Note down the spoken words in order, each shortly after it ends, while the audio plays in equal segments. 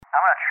I'm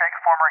gonna trick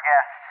former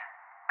guest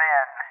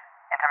Ben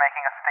into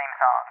making us a theme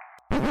song.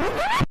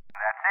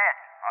 That's it.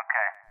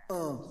 Okay.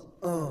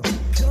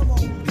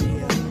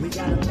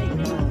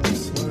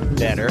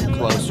 Better,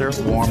 closer,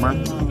 warmer.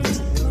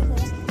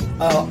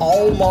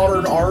 All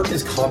modern art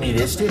is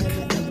communistic.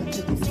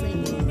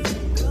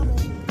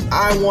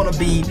 I want to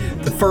be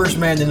the first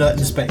man to nut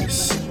in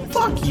space.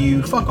 Fuck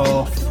you. Fuck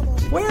off.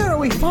 Where are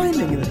we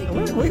finding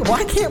it?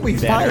 Why can't we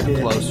find it?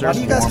 Closer, Why do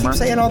you guys warmer. keep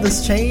saying all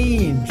this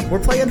change? We're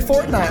playing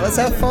Fortnite. Let's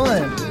have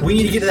fun. We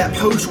need to get to that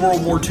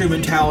post-World War II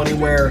mentality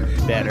where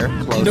Better,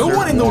 closer, no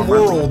one in the warmer.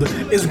 world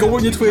is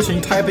going to Twitch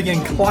and typing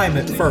in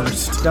climate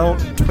first. Don't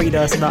tweet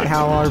us about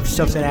how our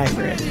stuff's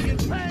inaccurate.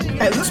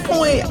 At this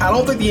point, I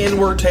don't think the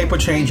N-word tape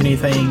would change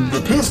anything. The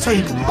piss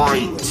tape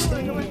might.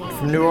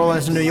 From New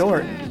Orleans to New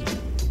York.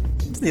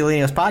 It's the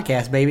Elenius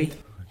Podcast, baby.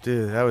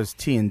 Dude, that was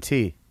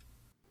TNT.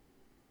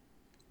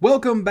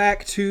 Welcome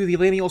back to the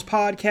Millennials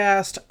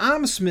Podcast.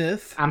 I'm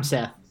Smith, I'm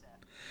Seth.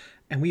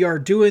 and we are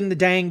doing the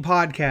dang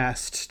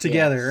podcast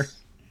together.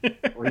 Yes.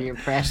 Were you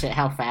impressed at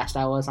how fast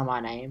I was on my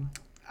name?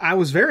 I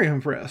was very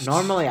impressed.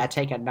 Normally, I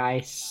take a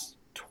nice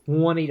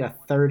 20 to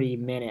 30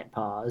 minute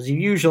pause. You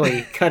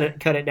usually cut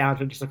it down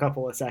to just a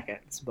couple of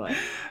seconds, but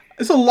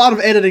It's a lot of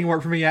editing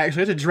work for me,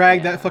 actually. I had to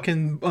drag that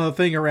fucking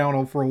thing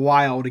around for a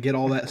while to get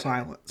all that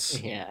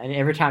silence. yeah. And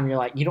every time you're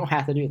like, you don't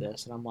have to do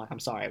this, and I'm like, I'm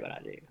sorry, but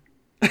I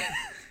do.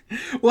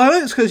 Well, I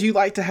think it's because you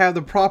like to have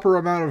the proper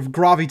amount of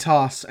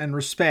gravitas and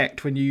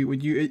respect when you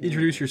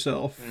introduce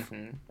yourself.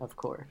 Of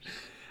course.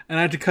 And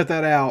I had to cut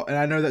that out. And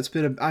I know that's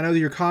been. I know that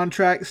your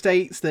contract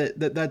states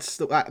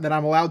that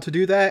I'm allowed to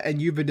do that,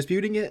 and you've been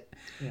disputing it.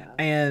 Yeah.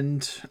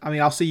 And I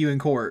mean, I'll see you in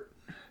court.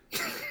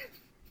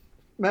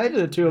 Imagine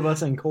the two of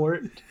us in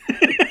court.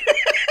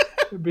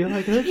 It'd be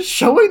like, they're just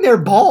showing their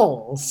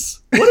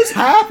balls. What is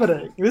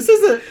happening? This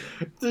isn't.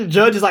 The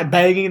judge is like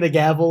banging the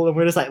gavel, and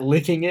we're just like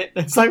licking it.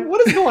 It's like,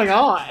 what is going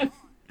on?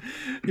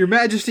 Your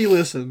Majesty,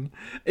 listen.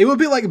 It would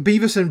be like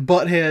Beavis and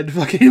Butthead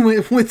fucking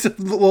went to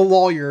the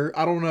lawyer.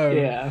 I don't know.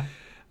 Yeah.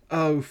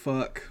 Oh,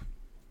 fuck.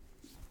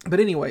 But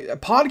anyway,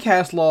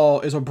 podcast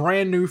law is a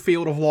brand new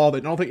field of law that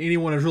I don't think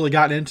anyone has really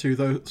gotten into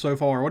though so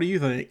far. What do you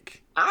think?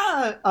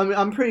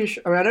 I'm pretty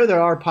sure. I mean, I know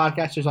there are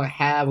podcasters that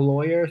have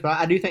lawyers, but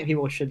I do think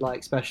people should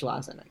like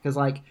specialize in it because,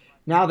 like,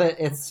 now that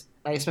it's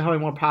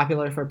becoming more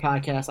popular for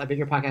podcasts, like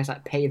bigger podcasts,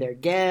 like pay their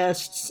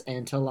guests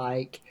and to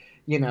like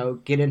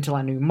get into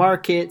like new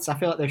markets. I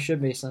feel like there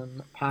should be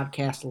some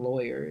podcast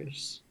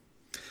lawyers.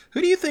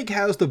 Who do you think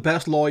has the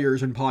best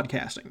lawyers in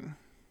podcasting?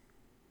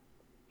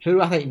 Who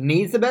do I think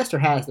needs the best or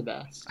has the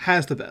best?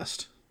 Has the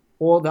best.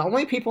 Well, the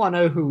only people I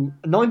know who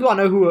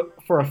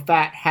for a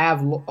fact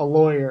have a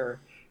lawyer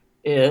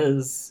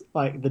is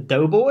like the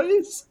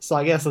Doughboys. So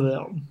I guess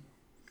them.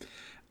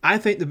 I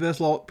think the best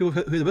people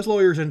who the best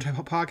lawyers in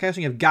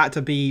podcasting have got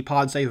to be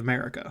Pod Save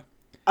America.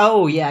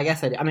 Oh yeah, I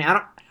guess I do. I mean, I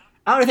don't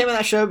know anything about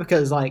that show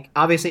because like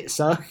obviously it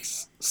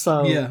sucks.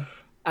 So Yeah.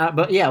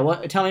 But yeah,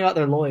 tell me about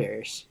their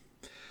lawyers.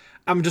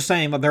 I'm just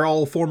saying that they're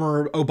all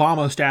former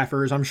Obama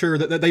staffers. I'm sure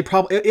that they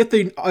probably, if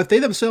they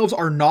themselves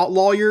are not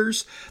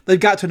lawyers, they've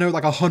got to know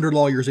like 100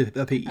 lawyers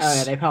apiece. Oh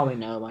yeah, they probably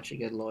know a bunch of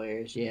good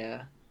lawyers.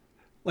 Yeah.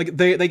 Like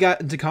they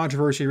got into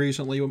controversy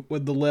recently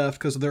with the left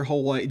because of their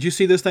whole like. Did you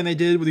see this thing they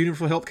did with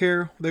universal health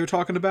care? They were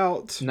talking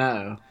about.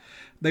 No.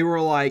 They were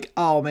like,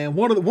 oh man,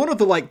 one of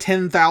the like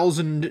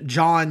 10,000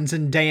 Johns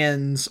and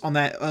Dans on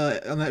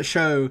that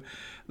show.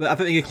 I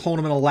think they could clone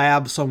them in a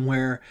lab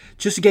somewhere.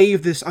 Just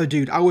gave this. Oh,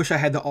 dude, I wish I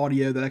had the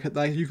audio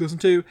that you could listen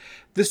to.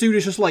 This dude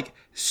is just like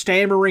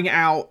stammering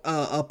out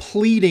a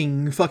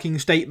pleading fucking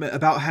statement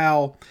about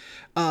how,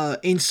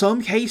 in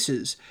some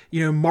cases,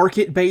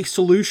 market-based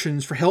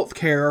solutions for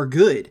healthcare are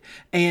good,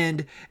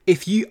 and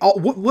if you,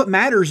 what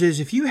matters is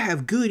if you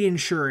have good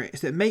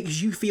insurance that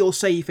makes you feel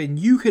safe and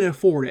you can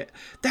afford it.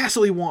 That's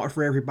what we want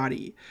for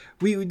everybody.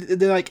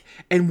 They're like,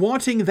 and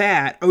wanting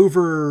that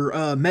over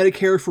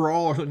Medicare for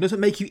all or something doesn't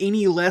make you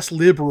any less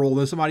liberal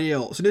than somebody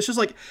else. And it's just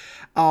like,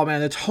 oh man,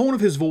 the tone of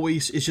his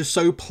voice is just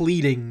so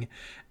pleading.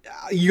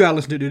 You gotta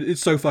listen to it.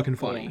 It's so fucking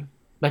funny. Yeah.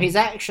 But he's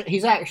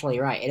actually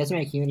right. It doesn't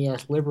make you any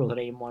less liberal than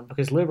anyone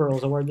because liberal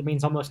is a word that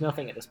means almost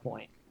nothing at this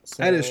point.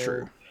 So, That is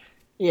true.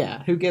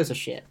 Yeah, who gives a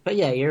shit? But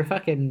yeah, you're a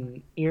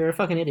fucking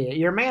idiot.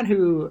 You're a man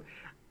who,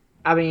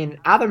 I mean,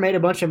 either made a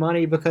bunch of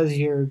money because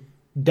your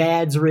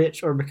dad's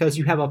rich or because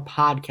you have a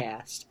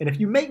podcast. And if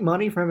you make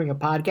money from having a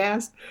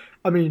podcast,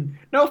 I mean,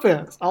 no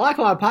offense, I like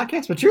a lot of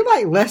podcasts, but you're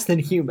like less than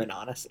human,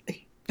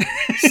 honestly.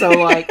 So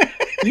like,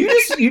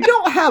 you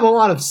don't have a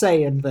lot of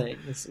say in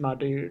things, my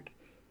dude.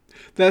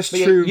 That's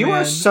But true, you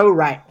man. are so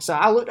right. So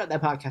I looked at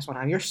that podcast one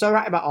time. You're so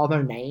right about all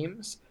their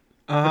names.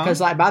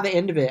 Because like by the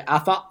end of it, I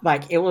thought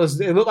like it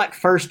looked like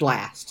First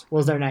Last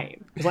was their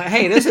name. It's like,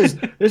 hey, this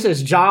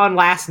is John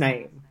last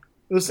name.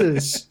 This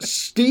is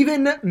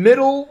Stephen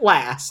middle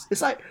last.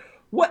 It's like,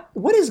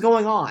 what is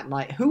going on?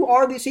 Like, who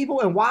are these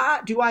people and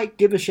why do I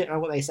give a shit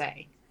on what they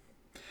say?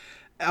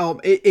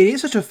 it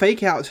is such a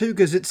fake out too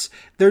because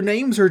their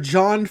names are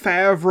Jon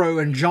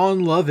Favreau and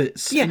John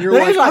Lovitz. Yeah, and you're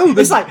like,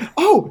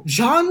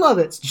 John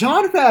Lovitz,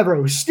 Jon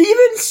Favreau,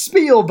 Steven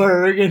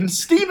Spielberg, and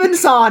Steven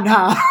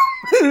Sondheim.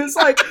 It's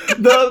like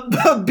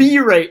the B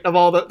rate of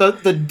all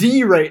the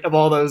D rate of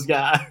all those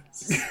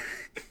guys.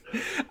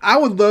 I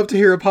would love to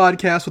hear a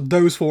podcast with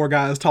those 4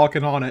 guys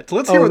talking on it. So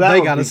let's hear what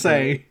they got to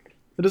say.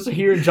 Just to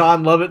hear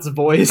John Lovett's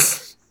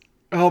voice.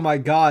 Oh my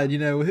God! You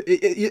know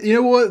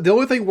what? The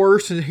only thing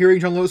worse than hearing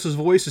John Lovitz's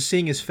voice is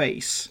seeing his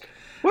face.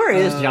 Where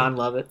is John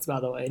Lovitz, by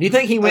the way? Do you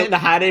think he went into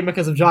hiding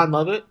because of John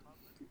Lovett?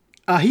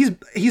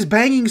 He's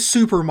banging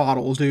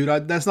supermodels,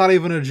 dude. That's not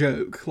even a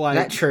joke. Like,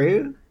 that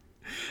true?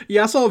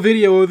 Yeah, I saw a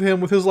video of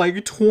him with his like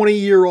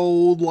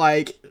 20-year-old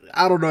like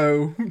I don't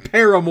know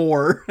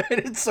paramour, and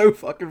it's so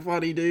fucking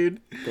funny,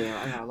 dude.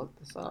 Damn, I gotta look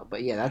this up.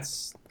 But yeah,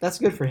 that's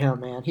good for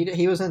him, man.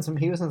 He was in some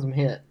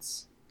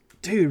hits.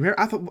 Dude,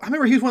 I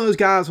remember he was one of those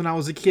guys when I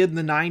was a kid in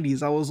the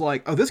 90s. I was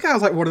like, oh, this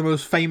guy's like one of the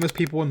most famous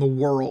people in the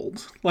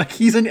world. Like,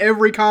 he's in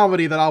every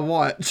comedy that I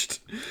watched.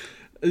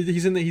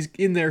 He's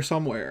in there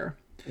somewhere.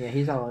 Yeah,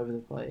 he's all over the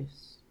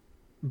place.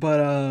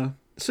 But,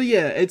 so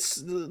yeah,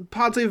 it's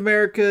Pod Save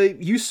America.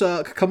 You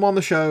suck. Come on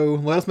the show.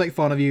 Let us make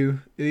fun of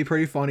you. It'd be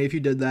pretty funny if you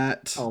did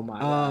that. Oh my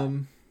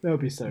God. That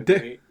would be so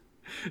great.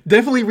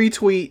 Definitely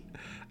retweet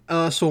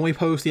us when we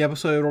post the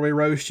episode or we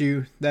roast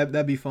you.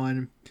 That'd be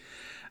fun.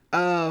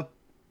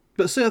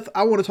 But Seth,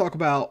 I want to talk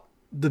about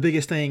the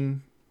biggest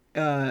thing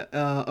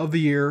of the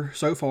year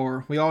so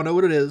far. We all know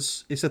what it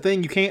is. It's a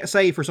thing you can't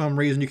say for some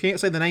reason. You can't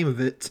say the name of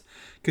it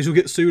because you'll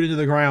get sued into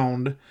the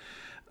ground.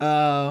 But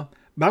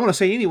I'm going to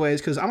say it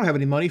anyways because I don't have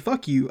any money.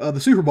 Fuck you. The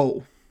Super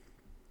Bowl.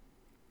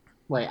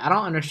 Wait, I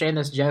don't understand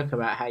this joke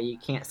about how you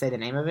can't say the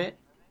name of it.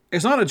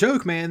 It's not a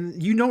joke, man.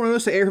 You don't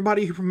notice that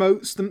everybody who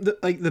promotes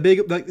the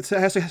big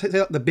has to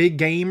say the big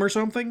game or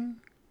something.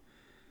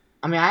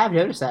 I mean, I have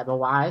noticed that, but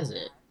why is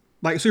it?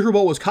 Like, Super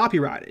Bowl was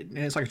copyrighted, and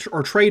it's like,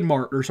 or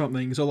trademarked or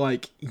something, so,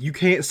 like, you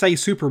can't say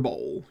Super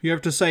Bowl. You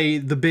have to say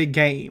the big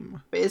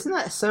game. But isn't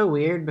that so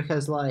weird?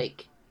 Because,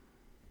 like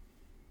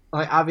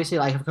obviously,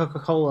 like, if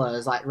Coca-Cola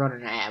is, like,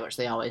 running an ad, which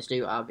they always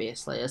do,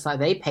 obviously, it's like,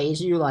 they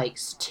pays you, like,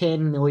 $10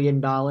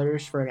 million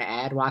for an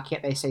ad. Why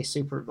can't they say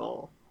Super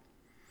Bowl?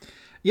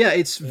 Yeah,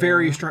 it's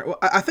very strange.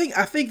 I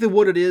think that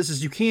what it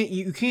is you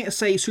can't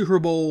say Super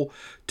Bowl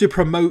to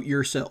promote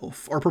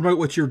yourself or promote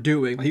what you're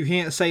doing. Like, you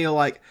can't say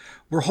like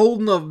we're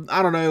holding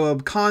a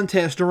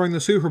contest during the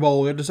Super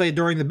Bowl. You have to say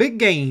during the big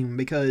game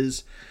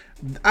because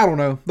I don't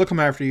know. They'll come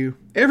after you.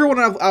 Everyone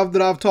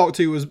that I've talked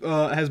to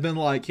has been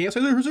like can't say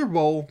the Super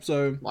Bowl.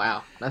 So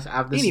wow, this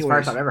is the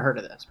first I've ever heard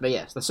of this. But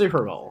yes, the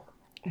Super Bowl.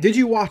 Did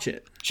you watch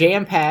it?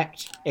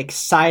 Jam-packed,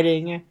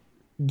 exciting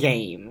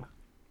game.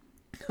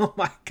 Oh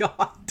my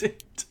God, dude.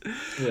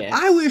 Yes.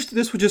 I wish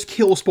this would just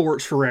kill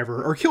sports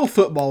forever, or kill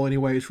football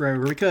anyways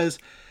forever, because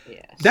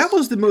that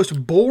was the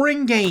most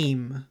boring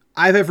game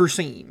I've ever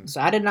seen.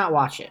 So I did not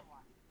watch it.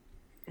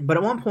 But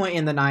at one point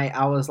in the night,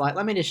 I was like,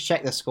 let me just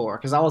check the score,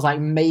 because I was like,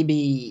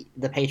 maybe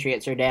the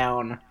Patriots are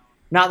down.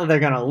 Not that they're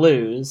going to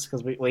lose,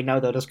 because we know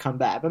they'll just come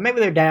back, but maybe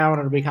they're down and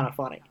it'll be kind of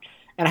funny.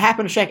 And I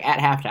happened to check at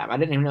halftime. I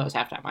didn't even know it was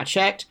halftime. I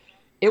checked.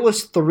 It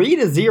was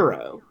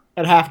 3-0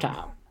 at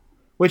halftime,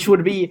 which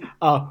would be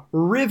a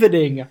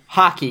riveting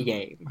hockey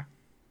game.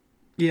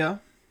 Yeah.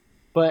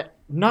 But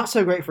not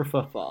so great for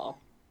football.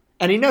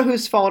 And you know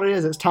whose fault it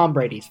is? It's Tom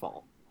Brady's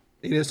fault.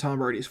 It is Tom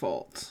Brady's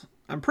fault.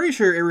 I'm pretty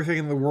sure everything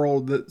in the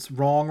world that's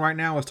wrong right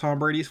now is Tom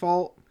Brady's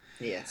fault.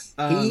 Yes.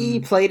 He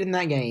played in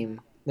that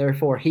game,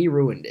 therefore he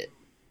ruined it.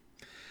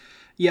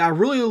 Yeah, I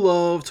really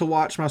love to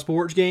watch my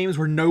sports games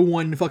where no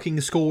one fucking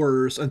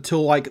scores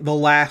until like the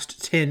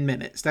last 10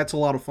 minutes. That's a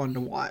lot of fun to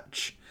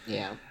watch.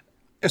 Yeah.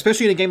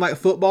 Especially in a game like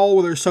football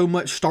where there's so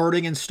much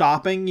starting and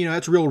stopping. You know,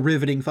 that's real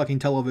riveting fucking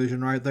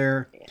television right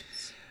there.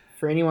 Yes.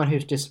 For anyone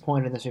who's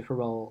disappointed in the Super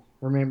Bowl,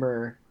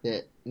 remember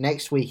that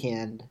next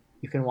weekend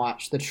you can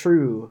watch the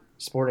true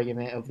sporting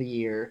event of the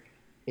year,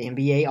 the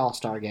NBA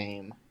All-Star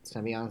Game. It's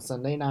going to be on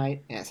Sunday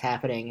night, and it's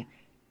happening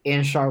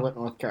in Charlotte,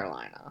 North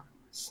Carolina.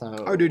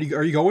 So, oh, dude,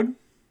 are you going?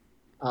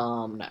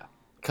 No.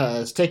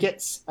 Because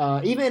tickets,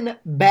 even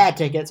bad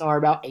tickets, are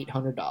about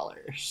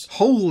 $800.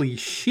 Holy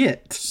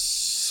shit.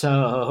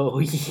 So,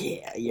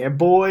 yeah, your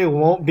boy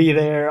won't be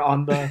there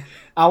on the...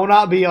 I will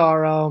not be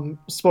our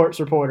sports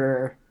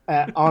reporter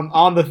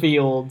on the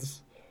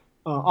fields,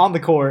 on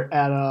the court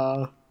at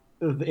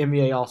the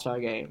NBA All-Star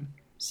Game.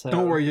 So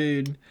don't worry,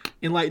 dude.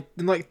 In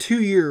like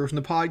 2 years,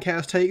 when the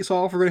podcast takes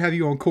off, we're gonna have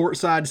you on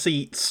courtside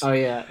seats. Oh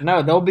yeah,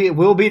 no,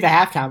 we'll be the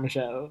halftime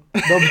show.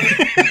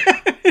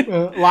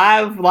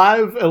 live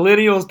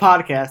Millennials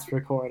podcast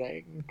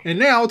recording. And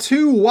now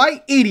 2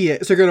 white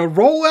idiots are gonna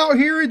roll out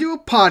here and do a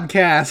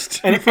podcast,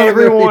 and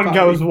everyone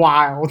goes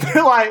wild.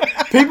 They're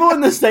like, people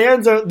in the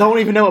stands don't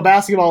even know what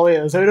basketball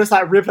is. They're just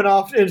like ripping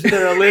off into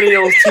their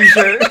Millennials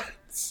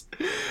t-shirts.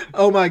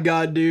 Oh my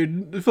God,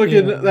 dude!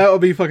 That would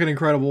be fucking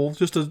incredible.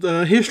 Just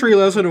a history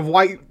lesson of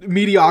white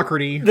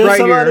mediocrity. There's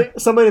here.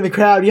 Somebody in the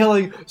crowd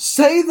yelling,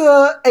 "Say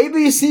the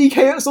ABC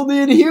canceled the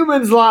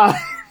Inhumans line."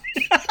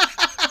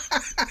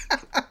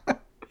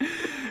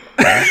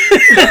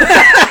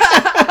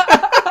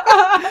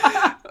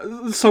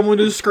 Someone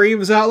just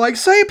screams out like,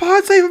 "Say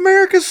Pod Save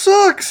America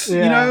sucks!"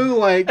 Yeah. You know,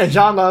 like, And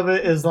John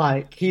Lovett is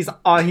like, he's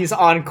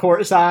on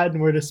court side,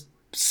 and we're just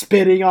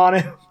spitting on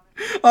him.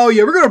 oh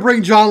yeah, we're gonna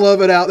bring John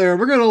Lovett out there.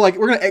 We're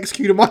gonna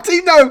execute him on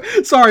team. No,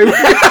 sorry,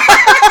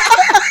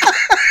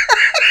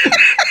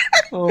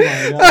 Oh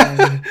my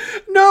god!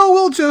 no,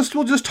 we'll just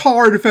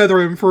tar and feather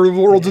him for the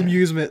world's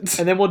amusement.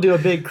 And then we'll do a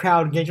big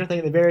crowd engagement thing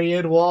at the very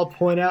end. We'll all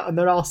point out, and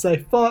they'll all say,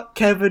 "Fuck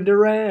Kevin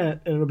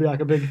Durant," and it'll be like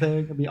a big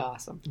thing. It'll be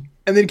awesome.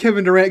 And then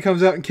Kevin Durant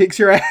comes out and kicks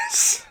your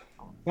ass.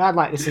 I'd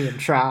like to see him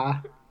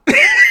try.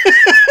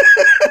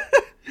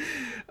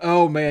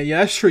 Oh man,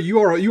 yeah, that's true. You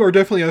are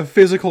definitely a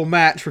physical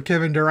match for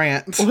Kevin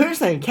Durant. Well, here's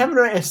the thing: Kevin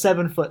Durant is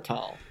 7 foot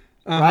tall,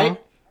 Uh-huh. right?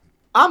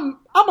 I'm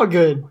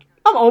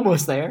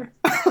almost there.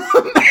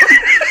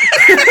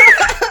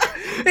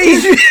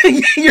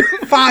 You're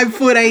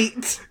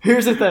 5'8"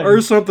 Here's the thing, or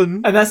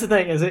something. and that's the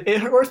thing is it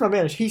hurts my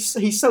advantage.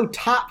 He's so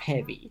top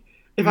heavy.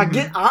 If I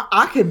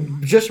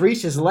can just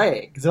reach his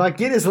legs. If I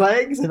get his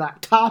legs and I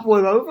topple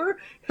him over,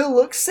 he'll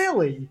look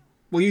silly.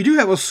 Well, you do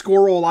have a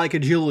squirrel-like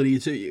agility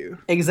to you.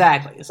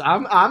 Exactly. So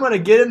I'm gonna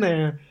get in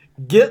there,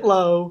 get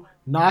low,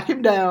 knock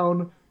him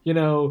down. Give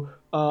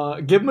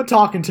him a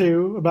talking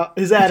to about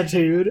his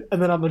attitude,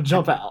 and then I'm gonna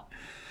jump out.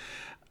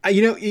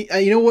 You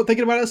know what?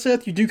 Thinking about it,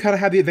 Seth, you do kind of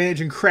have the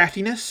advantage in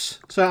craftiness.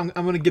 So I'm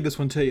going to give this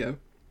one to you.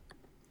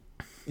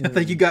 I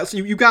think you got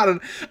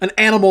an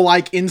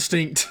animal-like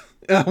instinct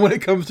when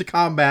it comes to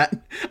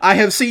combat. I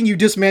have seen you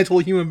dismantle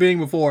a human being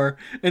before,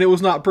 and it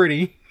was not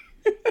pretty.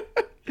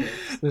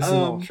 This is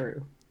all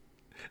true.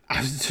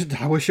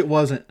 I wish it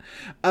wasn't.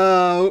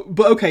 But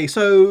okay,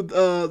 so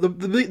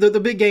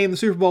the big game, the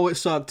Super Bowl, it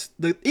sucked.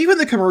 Even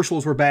the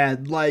commercials were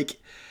bad. Like,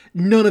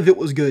 none of it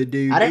was good,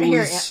 dude. I didn't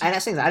I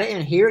didn't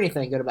even hear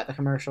anything good about the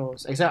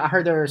commercials. Except I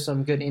heard there was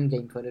some good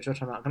in-game footage,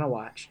 which I'm not gonna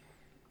watch.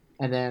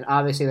 And then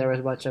obviously there was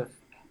a bunch of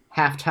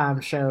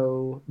halftime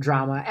show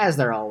drama, as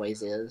there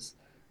always is.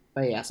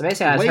 But yeah, so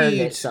basically I just heard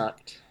that it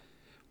sucked.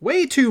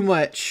 Way too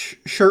much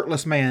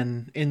shirtless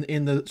man in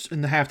the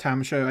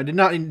halftime show. I did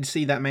not need to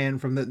see that man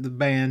from the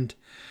band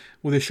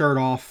with his shirt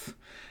off,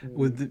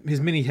 with his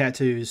mini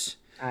tattoos.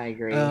 I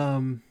agree.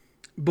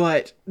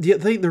 But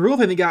the real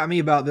thing that got me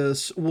about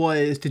this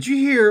was, did you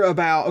hear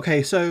about?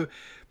 Okay, so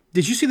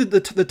did you see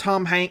the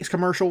Tom Hanks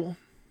commercial?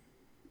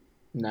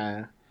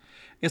 No.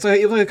 It's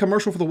like a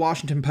commercial for the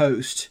Washington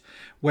Post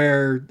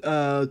where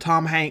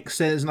Tom Hanks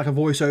says in like a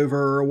voiceover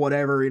or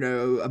whatever,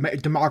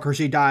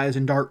 democracy dies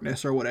in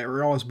darkness or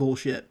whatever, all this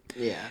bullshit.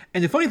 Yeah.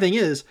 And the funny thing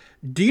is,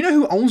 do you know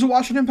who owns the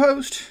Washington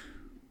Post?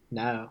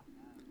 No.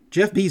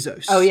 Jeff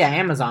Bezos. Oh yeah,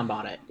 Amazon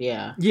bought it.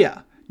 Yeah.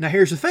 Yeah. Now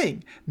here's the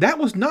thing. That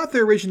was not the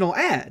original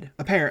ad,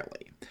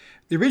 apparently.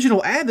 The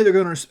original ad that they're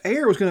going to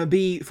air was going to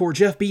be for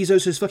Jeff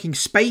Bezos' fucking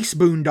space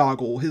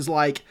boondoggle. His,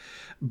 like,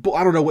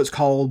 I don't know what's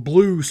called,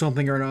 Blue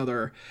something or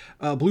another.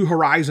 Blue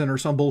Horizon or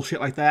some bullshit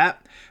like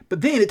that.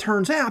 But then it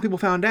turns out, people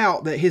found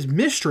out that his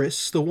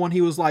mistress, the one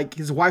he was, like,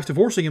 his wife's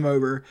divorcing him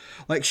over,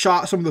 like,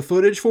 shot some of the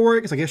footage for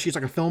it, because I guess she's,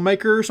 like, a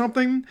filmmaker or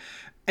something.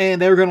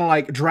 And they were going to,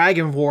 like, drag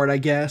him for it, I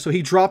guess. So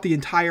he dropped the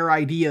entire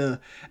idea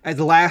at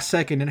the last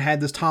second and had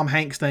this Tom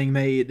Hanks thing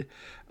made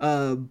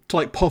to,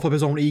 like, puff up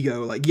his own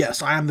ego. Like,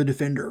 yes, I am the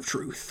defender of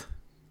truth.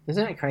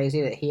 Isn't it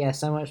crazy that he has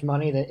so much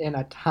money that in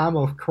a time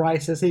of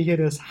crisis he can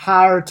just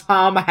hire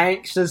Tom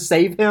Hanks to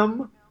save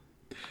him?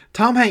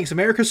 Tom Hanks,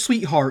 America's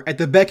sweetheart, at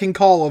the beck and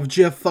call of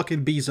Jeff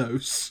fucking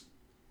Bezos.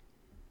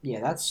 Yeah,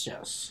 that's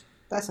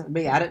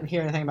me. I didn't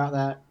hear anything about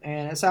that,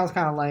 and it sounds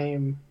kind of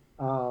lame.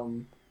 I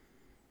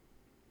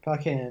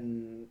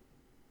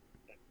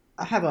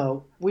have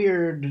a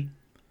weird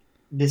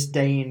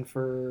disdain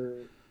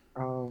for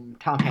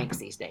Tom Hanks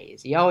these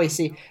days. You always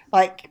see,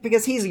 like,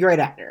 because he's a great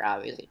actor,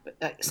 obviously,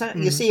 but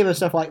you see him in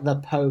stuff like The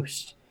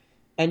Post,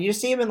 and you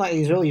see him in like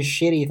these really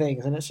shitty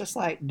things, and it's just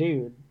like,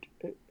 dude,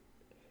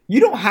 you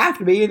don't have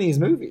to be in these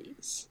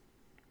movies.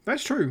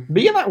 That's true.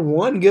 Be in like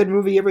one good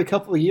movie every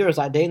couple of years,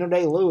 like Daniel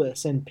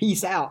Day-Lewis, and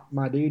peace out,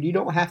 my dude. You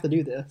don't have to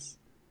do this.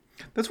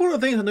 That's one of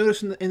the things I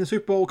noticed in the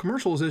Super Bowl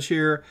commercials this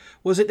year,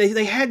 was that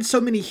they had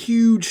so many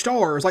huge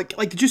stars. Like,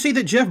 did you see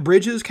that Jeff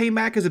Bridges came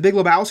back as a Big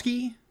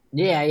Lebowski?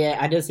 Yeah,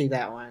 I did see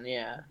that one,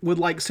 yeah. With,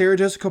 like, Sarah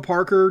Jessica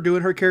Parker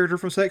doing her character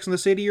from Sex and the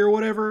City or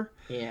whatever.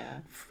 Yeah.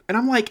 And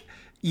I'm like,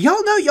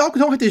 y'all know y'all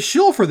don't have to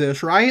shill for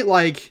this, right?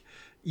 Like,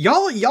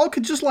 y'all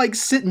could just, like,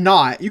 sit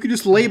not. You could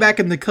just lay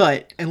back in the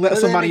cut and let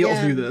somebody else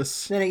do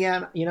this. Then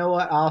again, you know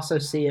what? I also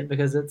see it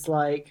because it's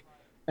like,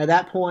 at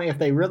that point, if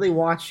they really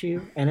want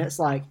you, and it's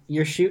like,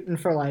 you're shooting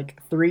for,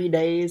 like, 3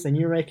 days, and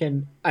you're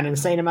making an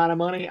insane amount of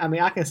money, I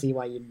mean, I can see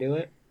why you'd do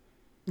it.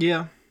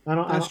 Yeah,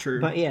 that's true.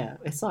 But yeah,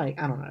 it's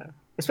like, I don't know.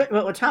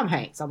 But with Tom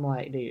Hanks, I'm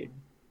like, dude,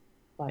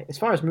 like, as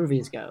far as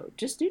movies go,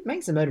 just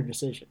make some better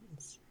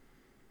decisions.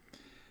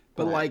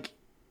 But, like,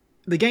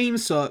 the game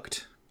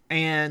sucked,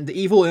 and the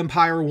evil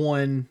empire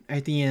won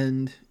at the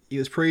end. It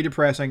was pretty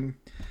depressing.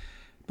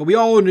 But we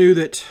all knew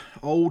that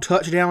old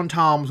Touchdown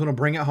Tom was going to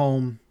bring it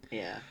home.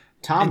 Yeah.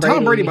 Tom And Brady.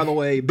 Tom Brady, by the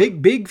way,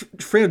 big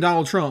friend of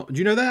Donald Trump. Did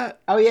you know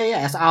that? Oh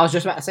yeah. So I was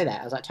just about to say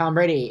that. I was like, Tom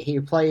Brady. He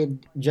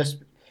just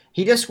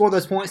scored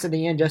those points at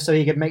the end just so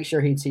he could make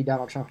sure he'd see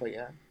Donald Trump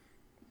again.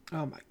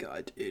 Oh my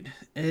god, dude!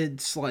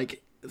 It's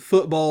like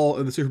football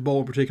and the Super Bowl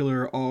in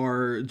particular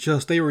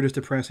they were just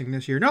depressing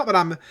this year. Not that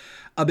I'm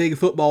a big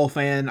football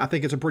fan. I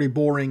think it's a pretty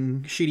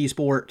boring, shitty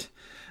sport.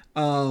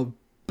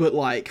 But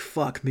like,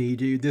 fuck me,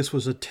 dude. This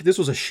was a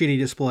shitty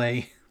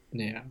display.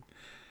 Yeah.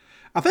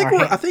 Oh,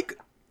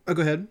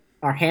 go ahead.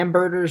 Are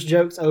hamburgers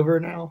jokes over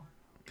now?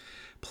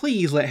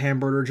 Please let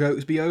hamburger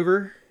jokes be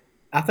over.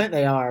 I think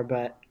they are,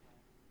 but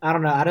I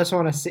don't know. I just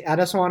want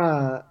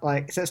to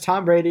like, since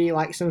Tom Brady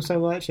likes him so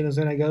much and is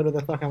going to go to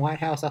the fucking White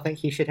House, I think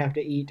he should have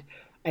to eat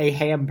a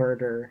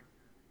hamburger.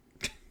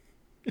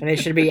 And he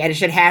should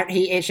have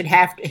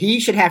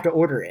to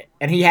order it.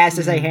 And he has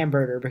to say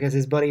hamburger because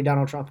his buddy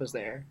Donald Trump is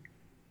there.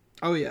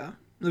 Oh yeah.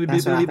 It'll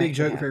be a big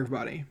joke for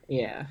everybody.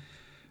 Yeah.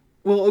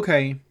 Well,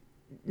 okay.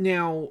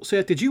 Now,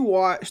 Seth, did you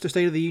watch the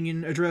State of the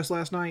Union address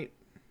last night?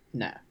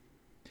 No.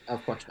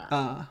 Of course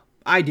not.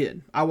 I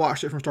did. I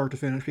watched it from start to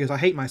finish because I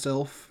hate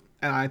myself,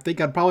 and I think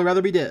I'd probably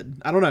rather be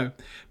dead. I don't know.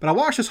 But I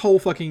watched this whole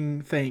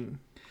fucking thing,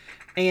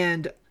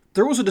 and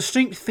there was a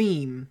distinct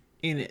theme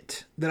in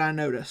it that I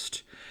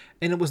noticed,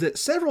 and it was that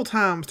several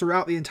times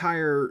throughout the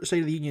entire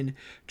State of the Union,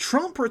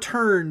 Trump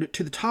returned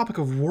to the topic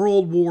of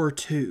World War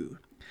II.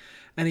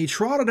 And he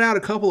trotted out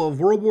a couple of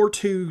World War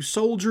II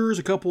soldiers,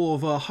 a couple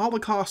of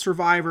Holocaust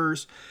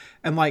survivors,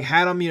 and like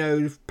had them,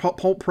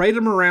 parade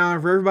them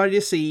around for everybody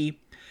to see.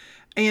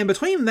 And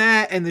between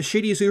that and the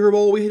shitty Super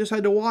Bowl we just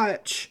had to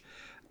watch,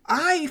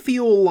 I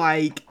feel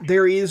like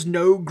there is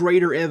no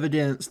greater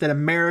evidence that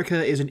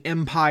America is an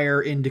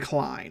empire in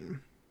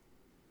decline.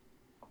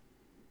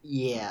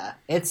 Yeah,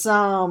 it's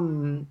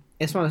one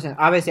of those things.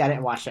 Obviously, I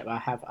didn't watch it,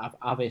 but I've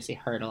obviously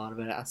heard a lot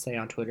about it. I say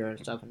on Twitter and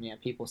stuff, and yeah,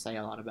 people say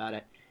a lot about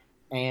it.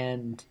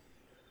 And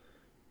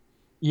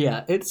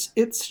yeah, it's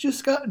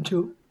just gotten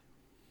to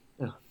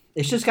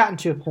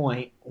a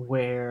point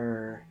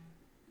where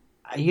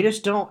you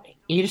just don't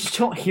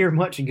hear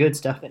much good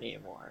stuff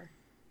anymore.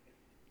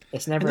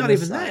 It's never not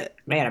even that.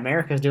 Man,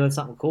 America's doing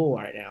something cool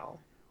right now.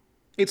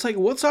 It's like,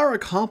 what's our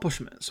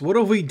accomplishments? What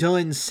have we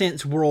done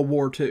since World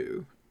War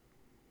II?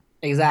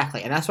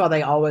 Exactly, and that's why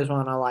they always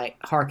want to like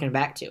harken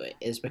back to it,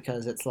 is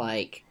because it's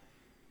like,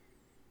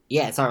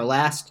 yeah, it's our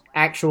last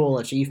actual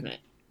achievement.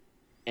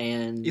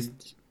 And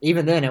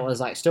even then, it was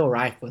like still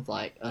rife with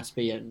like us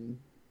being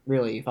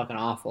really fucking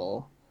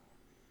awful.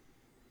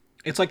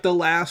 It's like the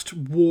last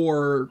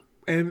war,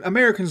 and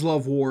Americans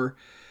love war,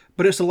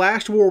 but it's the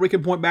last war we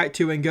can point back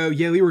to and go,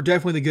 yeah, we were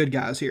definitely the good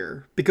guys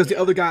here because the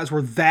other guys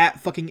were that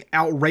fucking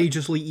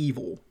outrageously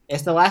evil.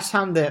 It's the last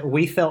time that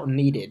we felt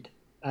needed,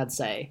 I'd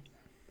say.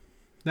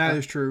 That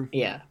is true.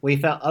 Yeah, we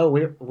felt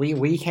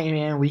we came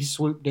in, we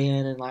swooped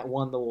in and like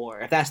won the war.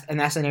 And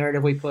that's the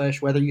narrative we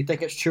push. Whether you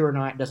think it's true or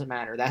not, it doesn't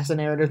matter. That's the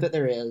narrative that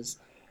there is.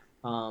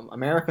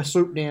 America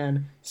swooped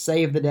in,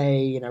 saved the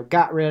day.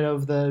 Got rid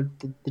of the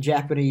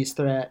Japanese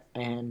threat,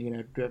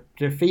 and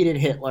defeated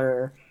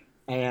Hitler,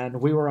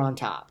 and we were on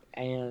top.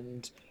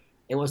 And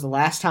it was the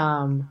last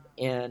time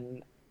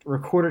in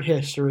recorded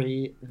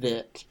history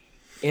that,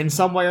 in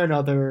some way or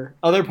another,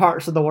 other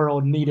parts of the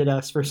world needed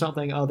us for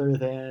something other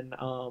than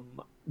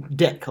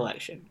debt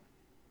collection.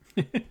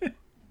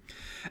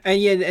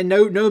 And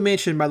no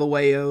mention, by the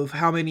way, of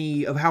how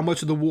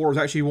much of the war was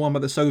actually won by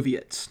the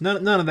Soviets.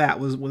 None of that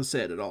was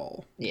said at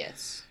all.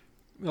 Yes.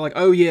 They're like,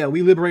 oh yeah,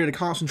 we liberated a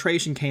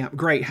concentration camp.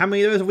 Great. How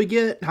many of those did we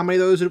get? How many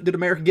of those did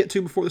America get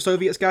to before the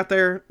Soviets got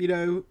there?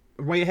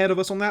 Way ahead of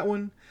us on that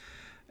one.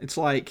 It's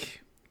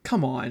like,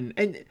 come on.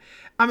 And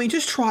I mean,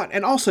 just trot.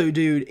 And also,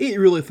 dude, it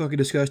really fucking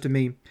disgusted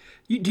me.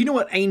 Do you know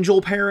what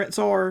angel parents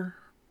are?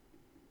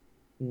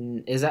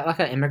 Is that like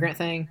an immigrant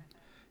thing?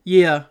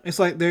 Yeah, it's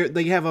like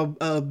they have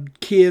a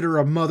kid or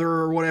a mother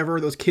or whatever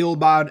that was killed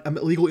by an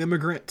illegal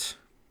immigrant.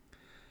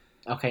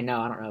 Okay, no,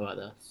 I don't know about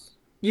this.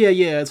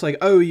 Yeah, it's like,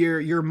 oh,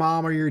 your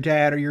mom or your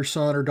dad or your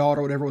son or daughter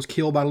or whatever was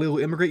killed by a illegal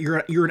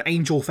immigrant. You're an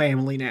angel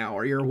family now,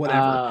 or you're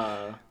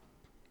whatever.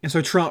 And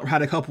so Trump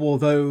had a couple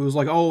of those,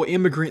 like, oh,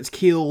 immigrants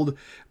killed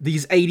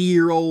these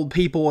 80-year-old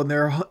people in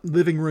their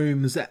living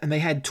rooms, and they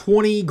had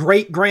 20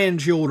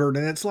 great-grandchildren,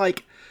 and it's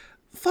like,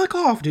 fuck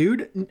off,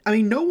 dude. I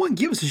mean, no one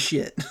gives a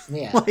shit.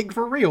 Yeah. Like,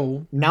 for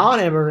real.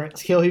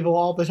 Non-immigrants kill people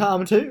all the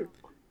time, too.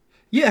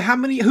 Yeah,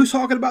 who's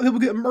talking about people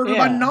getting murdered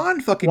by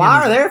non-fucking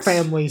Why immigrants? are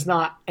their families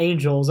not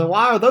angels, and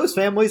why are those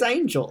families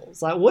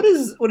angels? Like, what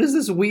is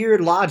this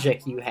weird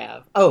logic you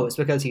have? Oh, it's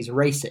because he's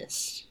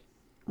racist.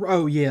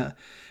 Oh, yeah.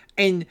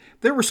 And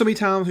there were so many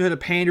times we had to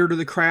pander to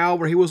the crowd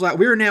where he was like,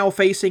 we're now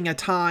facing a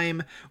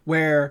time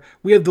where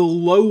we have the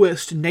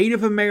lowest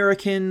Native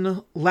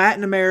American,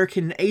 Latin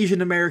American,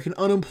 Asian American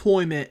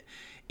unemployment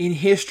in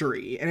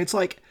history. And it's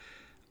like,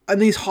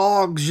 and these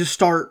hogs just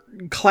start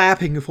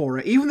clapping for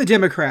it. Even the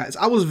Democrats.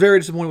 I was very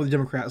disappointed with the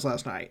Democrats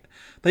last night.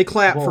 They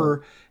clap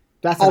for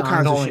all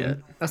kinds of shit.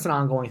 That's an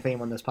ongoing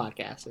theme on this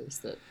podcast, is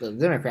that the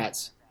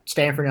Democrats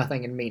stand for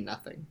nothing and mean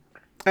nothing.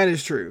 That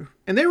is true.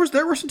 And there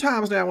were some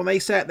times now when they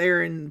sat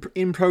there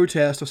in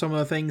protest of some of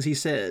the things he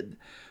said,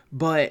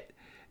 but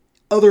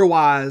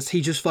otherwise he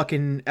just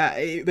fucking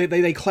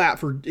they clap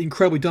for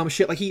incredibly dumb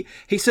shit. Like he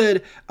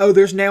said, "Oh,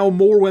 there's now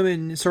more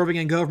women serving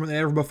in government than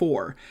ever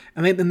before,"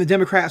 and then the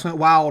Democrats went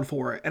wild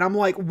for it. And I'm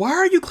like, why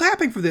are you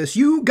clapping for this?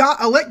 You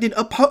got elected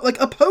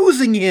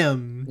opposing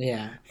him.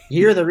 Yeah,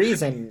 you're the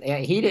reason.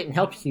 He didn't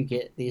help you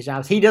get these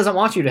jobs. He doesn't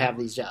want you to have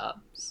these jobs.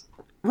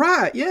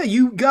 Right, yeah,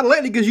 you got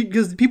elected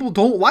because people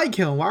don't like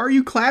him. Why are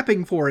you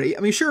clapping for it?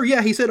 I mean, sure,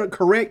 yeah, he said a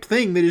correct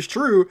thing that is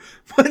true,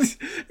 but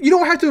you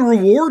don't have to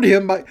reward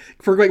him by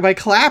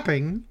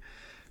clapping.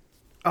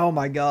 Oh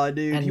my god,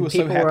 dude, And he was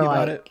so happy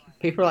about it.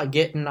 People are like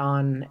getting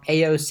on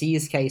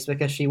AOC's case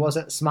because she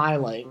wasn't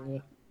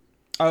smiling.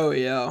 Oh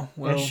yeah,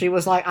 well, And she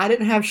was like, I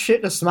didn't have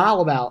shit to smile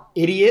about,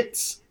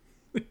 idiots.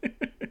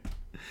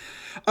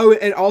 oh,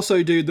 and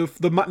also, dude,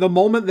 the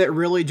moment that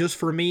really just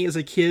for me as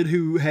a kid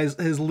who has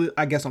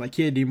I guess not a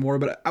kid anymore,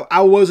 but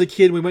I was a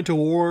kid when we went to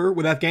war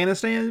with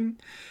Afghanistan.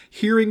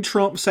 Hearing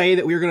Trump say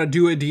that we were going to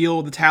do a deal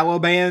with the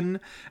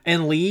Taliban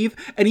and leave,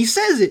 and he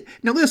says it.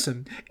 Now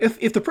listen,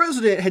 if the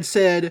president had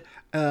said,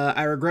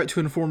 I regret to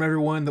inform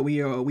everyone that we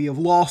have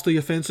lost the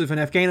offensive in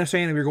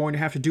Afghanistan and we're going to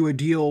have to do a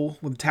deal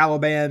with the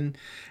Taliban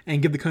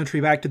and give the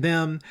country back to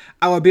them,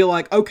 I would be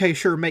like, okay,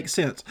 sure, makes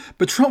sense.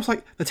 But Trump's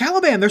like, the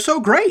Taliban, they're so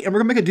great, and we're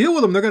gonna make a deal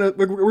with them.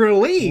 We're gonna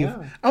leave.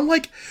 Yeah. I'm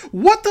like,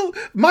 what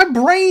the? My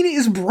brain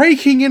is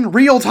breaking in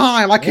real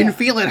time. I can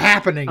feel it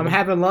happening. I'm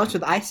having lunch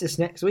with ISIS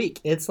next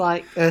week. It's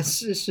like it's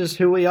just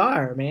who we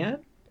are, man.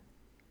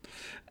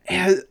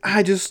 And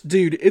I just,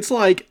 dude, it's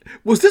like,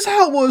 was this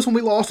how it was when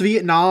we lost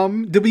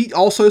Vietnam? Did we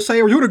also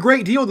say we're doing a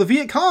great deal with the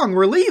Viet Cong?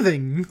 We're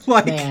leaving.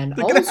 Like, man,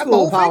 old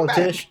school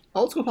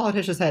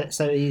politicians had it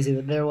so easy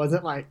that there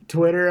wasn't like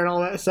Twitter and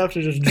all that stuff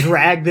to just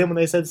drag them when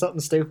they said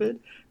something stupid.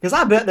 Because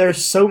I bet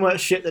there's so much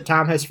shit that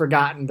time has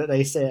forgotten that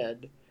they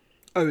said.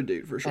 Oh,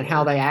 dude, for sure. And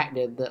how they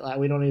acted that like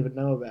we don't even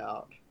know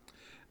about.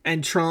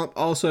 And Trump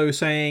also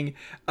saying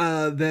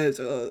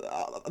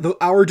that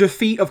our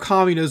defeat of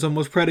communism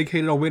was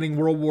predicated on winning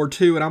World War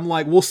II, and I'm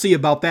like, we'll see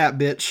about that,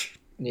 bitch.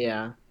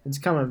 Yeah, it's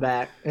coming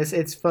back. It's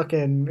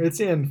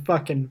in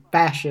fucking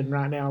fashion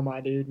right now, my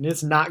dude, and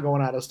it's not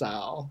going out of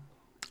style.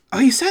 Oh,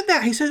 he said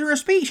that. He said in a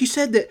speech. He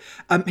said that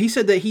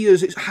he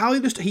is highly.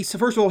 First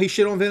of all, he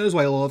shit on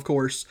Venezuela, of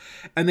course,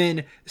 and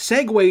then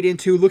segued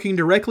into looking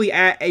directly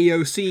at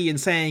AOC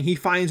and saying he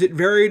finds it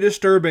very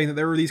disturbing that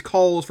there are these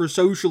calls for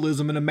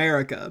socialism in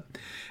America,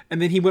 and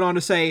then he went on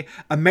to say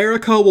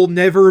America will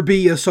never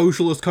be a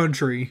socialist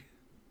country.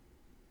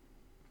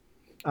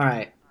 All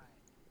right,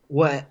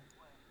 what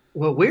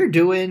we're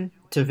doing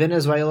to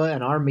Venezuela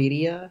and our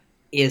media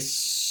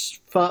is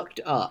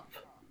fucked up.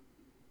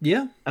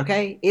 Yeah.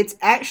 Okay? It's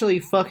actually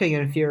fucking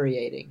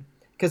infuriating.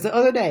 Because the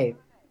other day,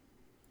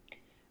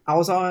 I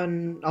was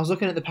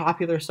looking at the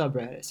popular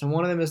subreddits, and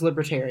one of them is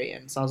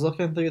libertarian, so I was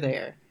looking through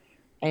there.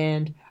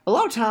 And a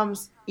lot of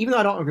times, even though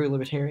I don't agree with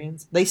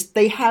libertarians,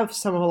 they have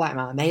some of a like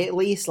mine. They at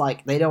least,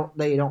 like, they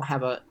don't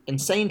have a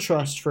insane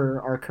trust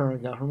for our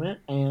current government,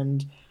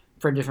 and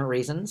for different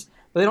reasons,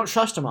 but they don't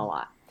trust them a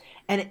lot.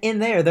 And in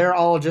there, they're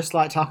all just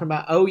like talking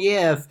about, oh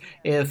yeah,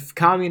 if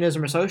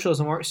communism or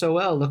socialism works so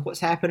well, look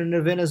what's happening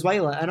to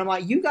Venezuela. And I'm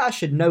like, you guys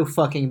should know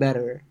fucking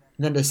better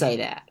than to say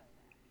that.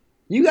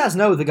 You guys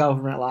know the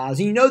government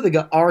lies. You know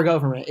our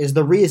government is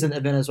the reason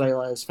that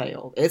Venezuela has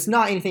failed. It's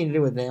not anything to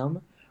do with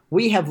them.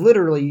 We have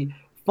literally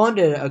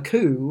funded a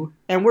coup,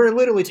 and we're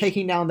literally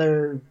taking down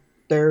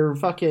their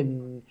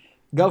fucking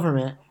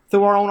government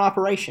through our own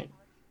operation.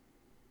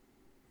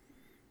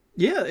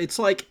 Yeah, it's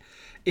like,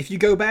 if you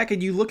go back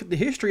and you look at the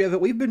history of it,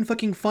 we've been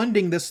fucking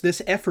funding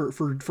this effort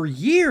for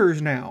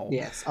years now.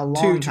 Yes, a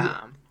long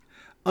time.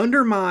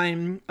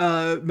 Undermine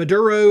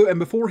Maduro and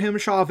before him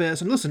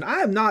Chavez. And listen, I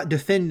am not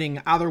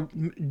defending either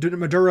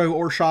Maduro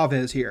or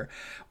Chavez here.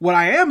 What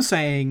I am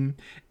saying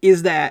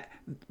is that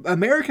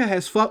America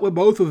has fucked with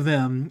both of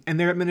them and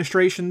their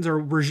administrations or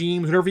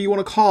regimes, whatever you want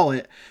to call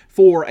it,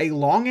 for a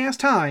long ass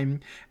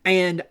time,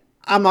 and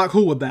I'm not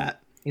cool with that.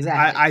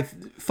 Exactly. I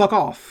fuck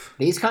off.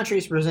 These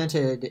countries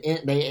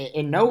they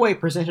in no way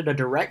presented a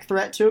direct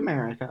threat to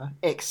America,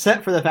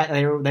 except for the fact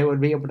that they would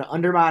be able to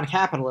undermine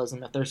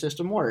capitalism if their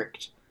system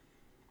worked.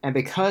 And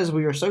because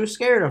we are so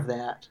scared of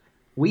that,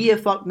 we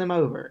have fucked them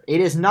over.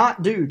 It is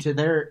not due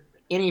to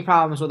any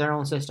problems with their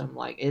own system.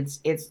 Like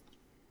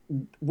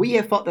we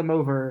have fucked them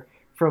over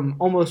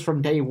almost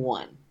from day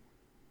one.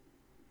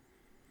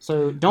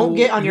 So don't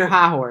get on your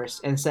high horse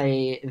and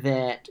say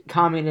that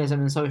communism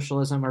and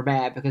socialism are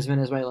bad because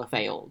Venezuela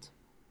failed.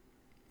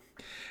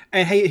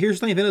 And hey, here's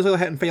the thing: Venezuela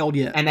hadn't failed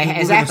yet. And they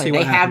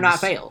have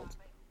not failed.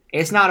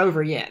 It's not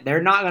over yet.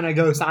 They're not going to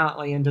go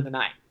silently into the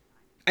night.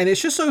 And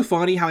it's just so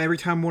funny how every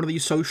time one of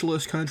these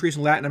socialist countries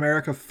in Latin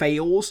America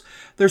fails,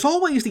 there's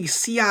always these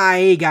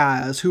CIA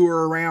guys who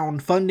are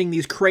around funding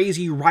these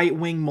crazy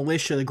right-wing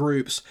militia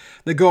groups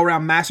that go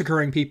around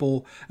massacring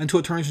people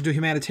until it turns into a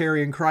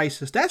humanitarian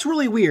crisis. That's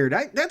really weird.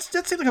 That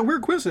seems like a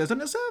weird coincidence,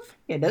 doesn't it, Seth?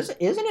 Yeah,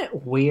 isn't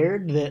it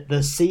weird that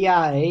the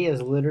CIA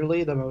is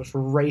literally the most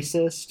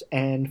racist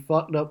and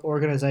fucked up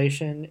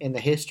organization in the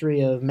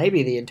history of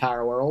maybe the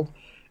entire world?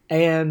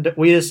 And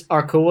we just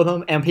are cool with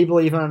them, and people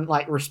even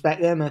like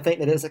respect them and think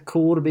that it's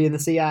cool to be in the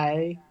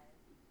CIA.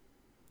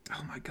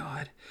 Oh my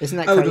god! Isn't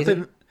that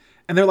crazy?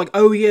 And they're like,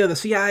 "Oh yeah, the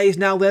CIA is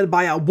now led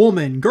by a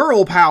woman,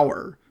 girl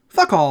power.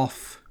 Fuck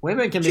off.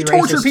 Women can she be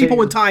tortured racist people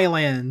too. in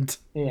Thailand.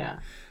 Yeah,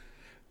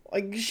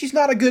 like she's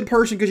not a good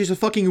person because she's a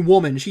fucking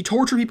woman. She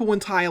tortured people in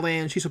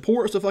Thailand. She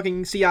supports the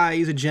fucking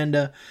CIA's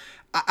agenda.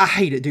 I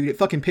hate it, dude. It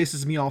fucking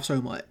pisses me off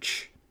so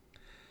much.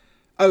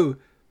 Oh,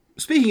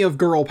 speaking of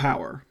girl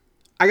power.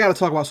 I gotta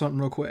talk about something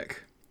real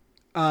quick.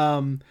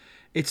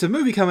 It's a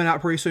movie coming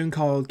out pretty soon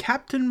called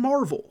Captain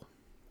Marvel.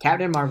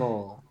 Captain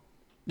Marvel.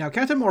 Now,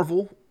 Captain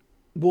Marvel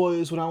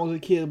was, when I was a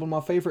kid, one of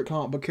my favorite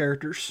comic book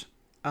characters.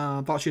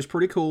 Thought she was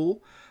pretty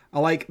cool. I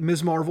like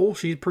Ms. Marvel.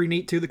 She's pretty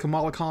neat too, the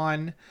Kamala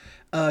Khan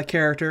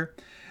character.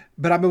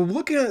 But I've been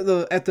looking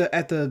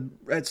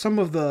at some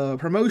of the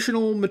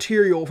promotional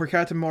material for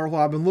Captain Marvel.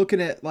 I've been looking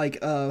at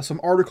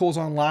some articles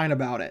online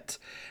about it,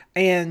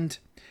 and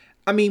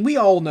I mean, we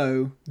all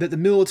know that the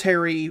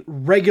military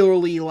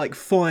regularly,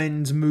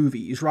 funds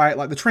movies, right?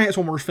 Like, the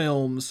Transformers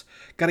films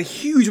got a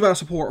huge amount of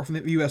support from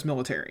the U.S.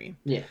 military.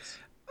 Yes.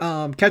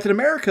 Captain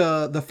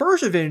America, the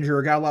first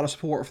Avenger, got a lot of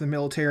support from the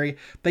military.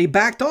 They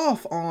backed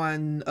off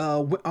on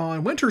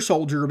Winter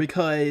Soldier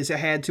because it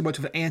had too much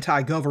of an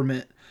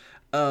anti-government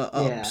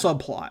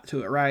subplot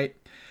to it, right?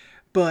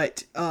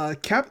 But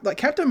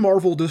Captain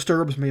Marvel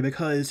disturbs me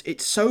because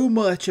it's so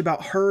much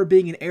about her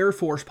being an Air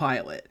Force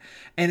pilot,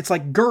 and it's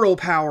like girl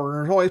power,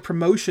 and there's always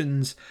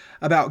promotions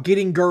about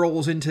getting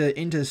girls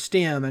into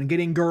STEM and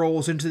getting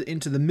girls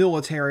into the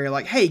military.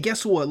 Like, hey,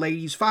 guess what,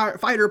 ladies?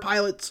 Fighter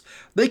pilots,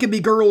 they can be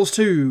girls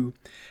too,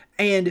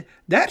 and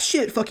that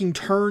shit fucking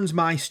turns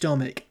my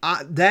stomach.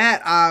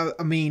 I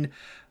mean,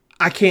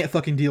 I can't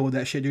fucking deal with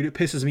that shit, dude. It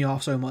pisses me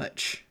off so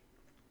much.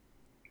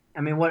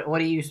 I mean, what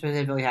do you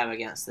specifically have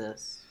against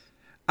this?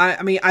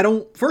 I mean, I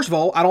don't. First of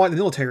all, I don't like the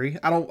military.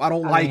 I don't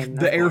like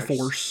the Air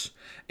Force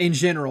in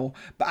general.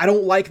 But I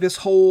don't like this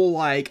whole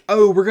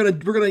we're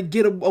gonna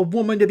get a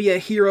woman to be a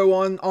hero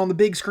on the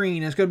big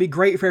screen. It's gonna be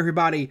great for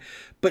everybody.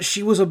 But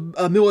she was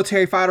a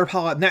military fighter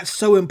pilot, and that's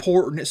so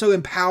important. It's so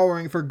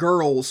empowering for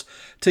girls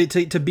to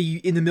be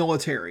in the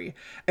military.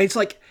 And it's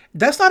like,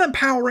 that's not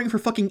empowering for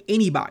fucking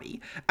anybody.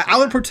 I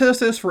would protest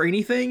this for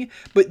anything,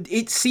 but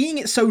seeing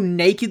it so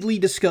nakedly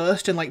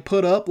discussed and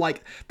put up,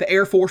 the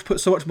Air Force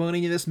put so much money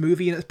into this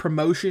movie and its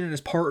promotion and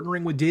is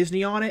partnering with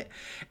Disney on it.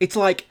 It's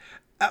like,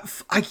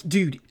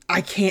 dude,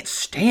 I can't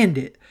stand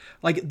it.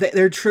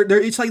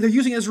 It's like they're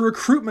using it as a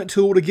recruitment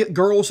tool to get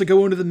girls to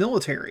go into the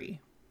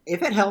military.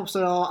 If it helps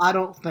at all, I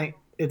don't think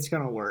it's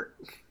gonna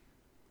work.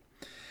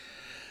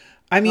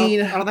 I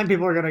mean, I don't think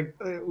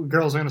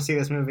girls are gonna see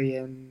this movie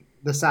and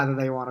decide that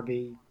they want to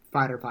be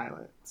fighter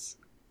pilots.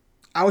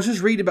 I was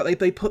just reading about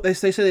they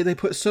say they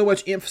put so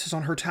much emphasis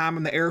on her time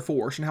in the Air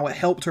Force and how it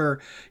helped her,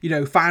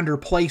 find her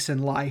place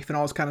in life and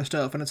all this kind of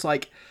stuff. And it's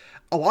like,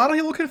 a lot of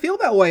people can feel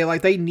that way,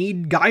 like they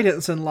need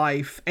guidance in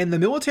life, and the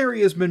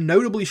military has been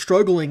notably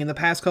struggling in the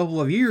past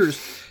couple of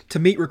years to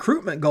meet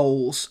recruitment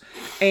goals,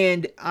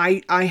 and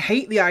I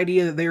hate the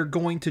idea that they're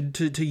going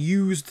to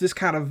use this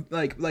kind of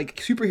like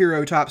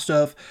superhero type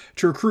stuff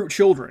to recruit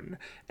children.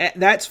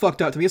 That's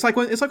fucked up to me. It's like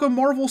when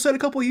Marvel said a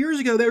couple of years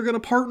ago they were going to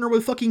partner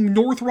with fucking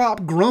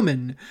Northrop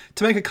Grumman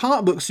to make a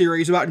comic book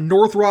series about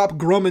Northrop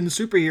Grumman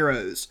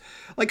superheroes.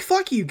 Like,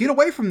 fuck you, get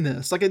away from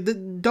this.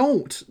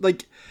 Don't.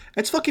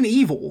 That's fucking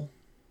evil.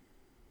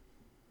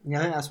 Yeah,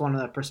 I think that's one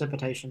of the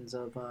precipitations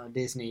of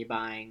Disney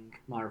buying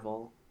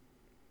Marvel.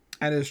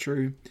 That is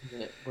true.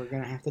 That we're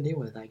gonna have to deal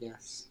with, I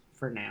guess,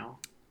 for now.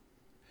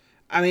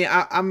 I mean,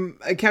 I'm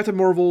Captain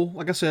Marvel.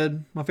 Like I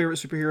said, my favorite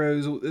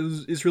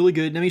superhero is really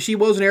good. I mean, she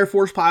was an Air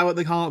Force pilot in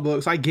the comic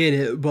books. I get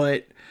it,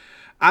 but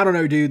I don't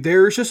know, dude.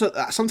 There's just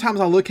sometimes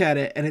I look at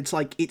it and it's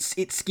like it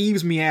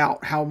skeeves me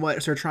out how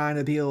much they're trying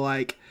to be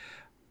like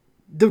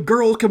the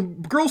girls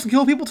can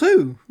kill people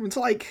too. It's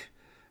like,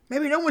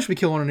 maybe no one should be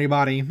killing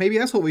anybody. Maybe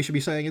that's what we should be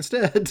saying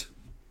instead.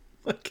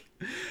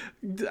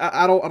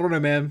 I don't know,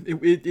 man.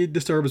 It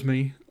disturbs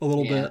me a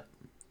little bit.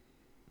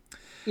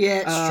 Yeah,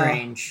 it's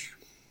strange.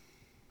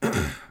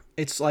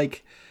 It's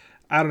like,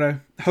 I don't know.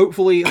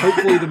 Hopefully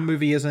the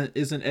movie isn't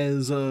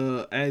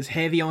as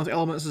heavy on its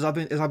elements as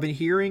I've been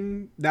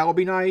hearing. That'll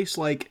be nice.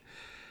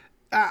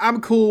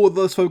 I'm cool with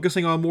us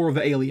focusing on more of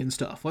the alien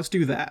stuff. Let's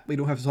do that. We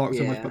don't have to talk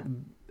so much about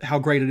how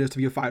great it is to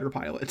be a fighter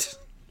pilot.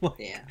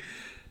 Yeah.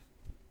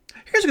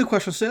 Here's a good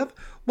question, Seth.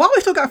 Why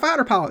we still got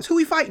fighter pilots? Who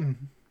we fighting?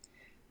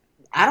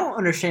 I don't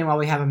understand why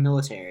we have a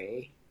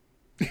military.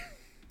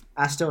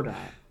 I still don't.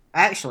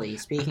 Actually,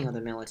 speaking of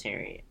the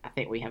military, I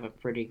think we have a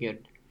pretty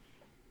good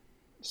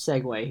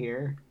segue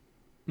here.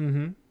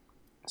 Mm-hmm.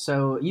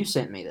 So you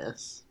sent me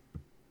this,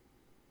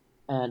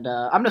 and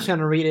I'm just going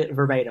to read it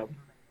verbatim.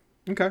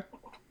 Okay.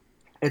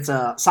 It's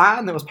a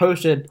sign that was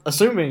posted,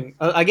 assuming,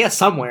 I guess,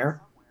 somewhere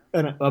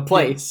in a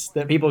place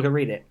that people could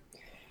read it.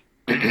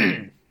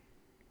 Let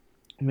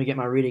me get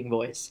my reading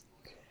voice.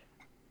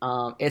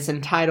 It's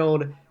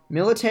entitled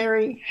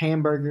 "Military,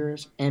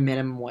 Hamburgers, and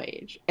Minimum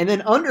Wage," and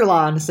then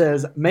underlined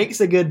says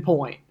 "makes a good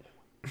point."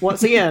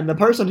 Once again,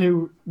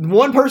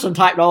 one person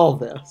typed all of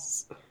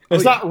this.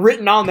 It's not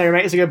written on there.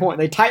 Makes a good point.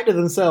 They typed it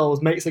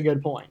themselves. Makes a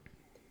good point. ...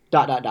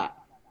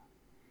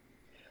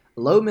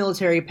 Low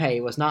military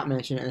pay was not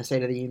mentioned in the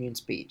State of the Union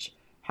speech.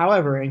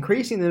 However,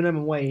 increasing the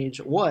minimum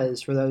wage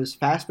was for those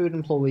fast food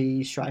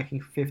employees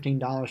striking for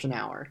 $15 an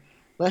hour.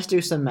 Let's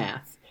do some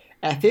math.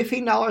 At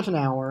 $15 an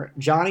hour,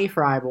 Johnny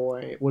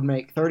Fryboy would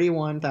make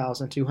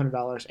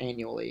 $31,200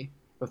 annually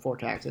before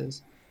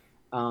taxes.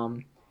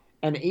 And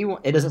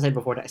E1, it doesn't say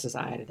before taxes.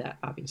 I added that,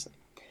 obviously.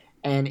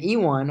 And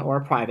E1, or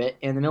a private,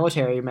 in the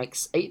military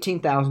makes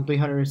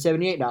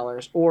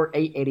 $18,378 or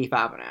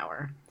 $885 an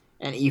hour.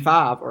 And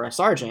E5, or a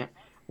sergeant,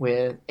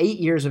 with 8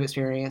 years of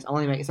experience,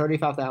 only makes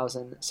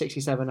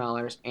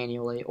 $35,067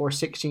 annually, or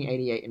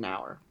 $16.88 an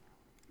hour.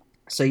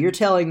 So you're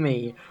telling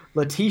me,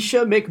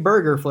 Letitia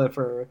McBurger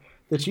Flipper,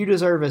 that you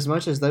deserve as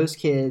much as those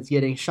kids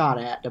getting shot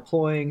at,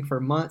 deploying for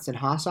months in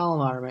hostile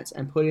environments,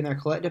 and putting their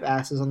collective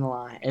asses on the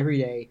line every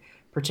day,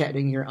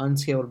 protecting your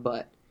unskilled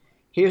butt.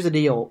 Here's the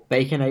deal,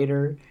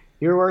 Baconator.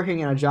 You're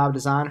working in a job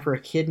designed for a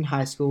kid in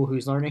high school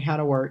who's learning how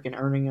to work and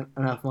earning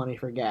enough money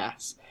for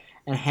gas,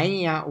 and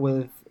hanging out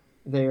with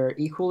their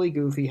equally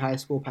goofy high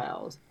school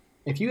pals.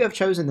 If you have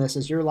chosen this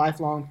as your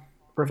lifelong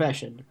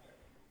profession,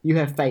 you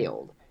have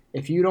failed.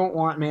 If you don't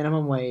want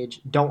minimum wage,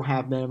 don't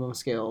have minimum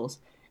skills.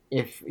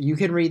 If you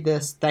can read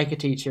this, thank a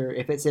teacher.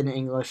 If it's in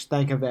English,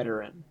 thank a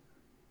veteran.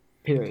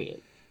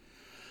 Period.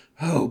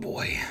 Oh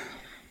boy.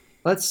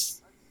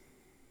 Let's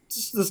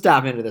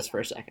dive into this for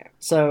a second.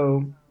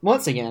 So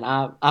once again,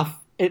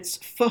 it's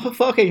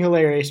fucking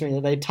hilarious to me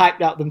that they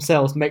typed out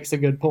themselves makes a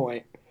good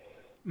point.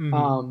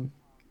 Mm-hmm.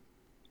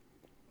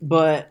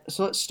 But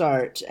so let's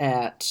start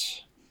at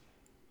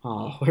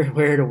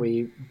where do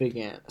we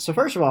begin? So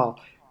first of all,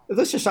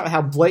 let's just start with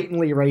how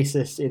blatantly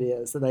racist it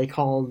is that they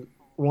called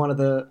one of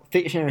the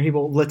fictionary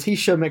people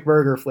Letitia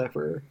McBurger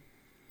Flipper.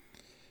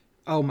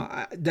 Oh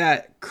my!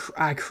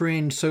 I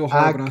cringed so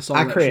hard when I saw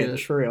that shit. I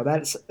cringed for real.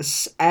 That's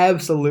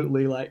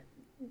absolutely like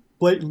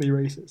blatantly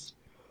racist.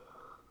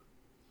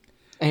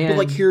 But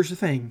like, here's the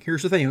thing.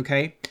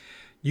 Okay.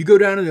 You go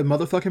down to the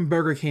motherfucking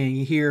Burger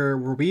King here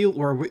where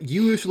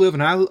you used to live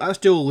and I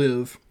still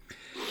live,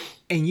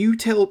 and you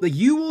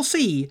will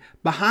see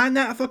behind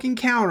that fucking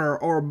counter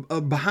or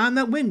behind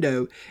that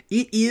window,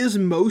 it is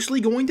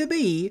mostly going to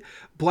be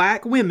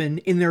black women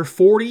in their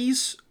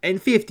 40s and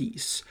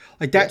 50s.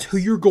 Like, that's who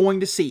you're going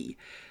to see.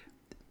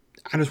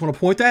 I just want to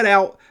point that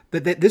out,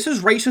 that this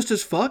is racist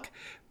as fuck,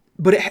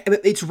 but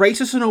it's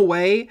racist in a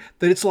way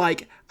that it's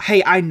like,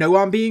 hey, I know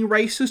I'm being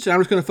racist, and I'm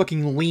just going to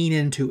fucking lean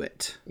into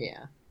it.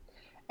 Yeah.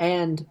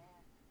 And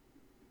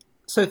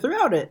so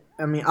throughout it,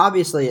 I mean,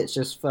 obviously it's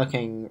just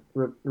fucking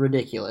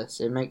ridiculous.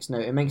 It makes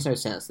no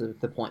sense,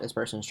 the point this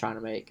person is trying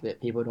to make,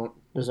 that people don't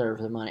deserve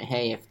the money.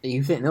 Hey, if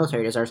you think the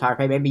military deserves higher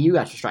pay, maybe you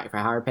got to strike for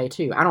higher pay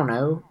too. I don't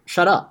know.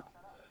 Shut up.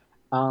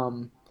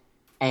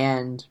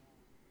 And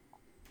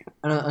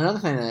another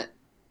thing that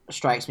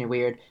strikes me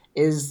weird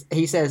is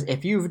he says,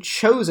 if you've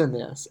chosen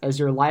this as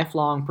your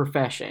lifelong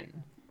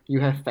profession, you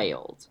have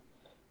failed.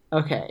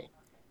 Okay,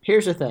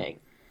 here's the thing.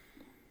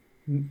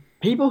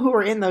 People who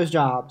are in those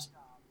jobs,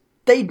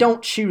 they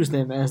don't choose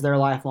them as their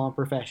lifelong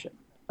profession.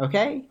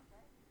 Okay?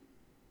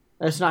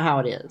 That's not how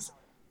it is.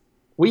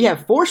 We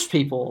have forced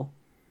people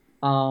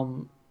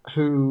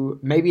who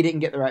maybe didn't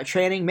get the right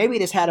training, maybe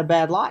just had a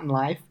bad lot in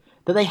life,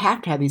 that they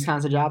have to have these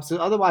kinds of jobs, so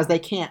otherwise they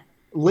can't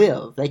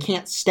live. They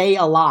can't stay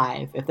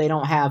alive if they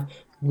don't have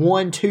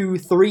 1, 2,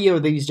 3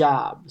 of these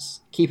jobs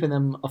keeping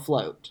them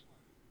afloat.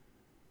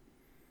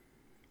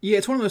 Yeah,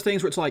 it's one of those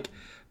things where it's like,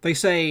 they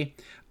say,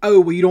 oh,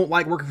 well, you don't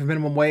like working for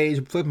minimum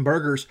wage, flipping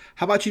burgers.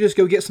 How about you just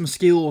go get some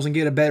skills and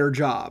get a better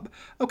job?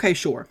 Okay,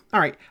 sure. All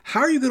right. How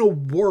are you going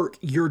to work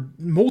your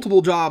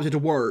multiple jobs into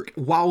work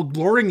while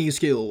learning these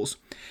skills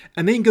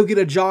and then go get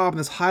a job in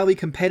this highly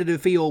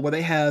competitive field where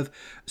they have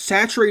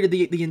saturated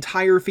the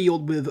entire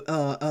field with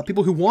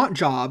people who want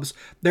jobs,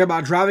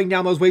 thereby driving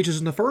down those wages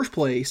in the first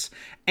place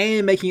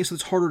and making it so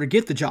it's harder to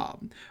get the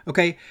job?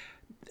 Okay.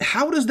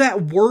 How does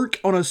that work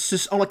on a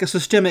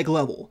systemic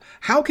level?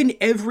 How can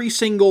every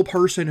single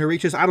person who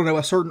reaches, I don't know,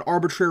 a certain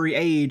arbitrary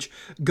age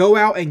go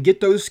out and get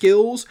those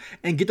skills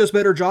and get those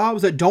better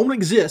jobs that don't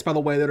exist, by the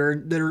way, that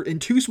are in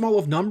too small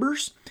of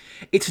numbers?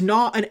 It's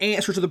not an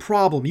answer to the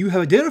problem. You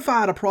have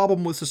identified a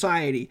problem with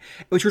society,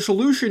 but your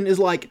solution is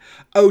like,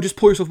 oh, just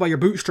pull yourself by your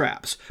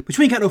bootstraps. But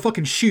you ain't got no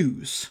fucking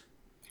shoes.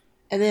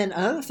 And then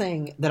another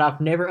thing that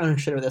I've never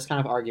understood with this kind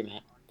of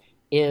argument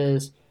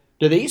is,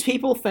 do these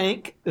people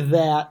think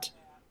that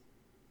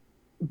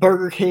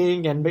Burger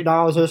King and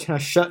McDonald's are just going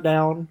to shut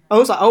down.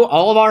 Oh, it's like,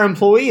 all of our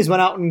employees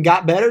went out and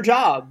got better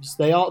jobs.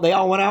 They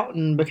all went out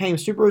and became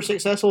super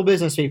successful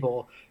business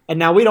people, and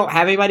now we don't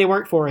have anybody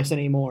work for us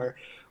anymore.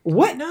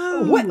 What?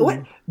 No.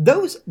 What?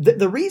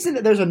 The reason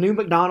that there's a new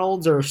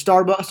McDonald's or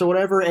Starbucks or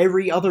whatever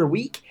every other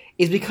week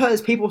is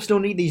because people still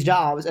need these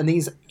jobs, and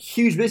these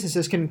huge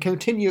businesses can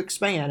continue to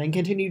expand and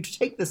continue to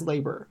take this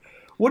labor.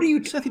 What are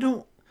you? Seth, you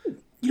don't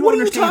What are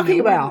you understand talking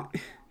that. about?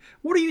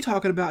 What are you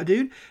talking about,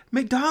 dude?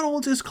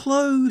 McDonald's is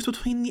closed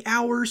between the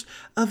hours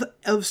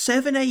of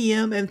 7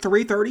 a.m. and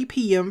 3:30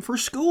 p.m. for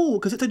school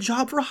because it's a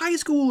job for high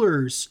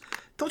schoolers.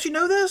 Don't you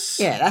know this?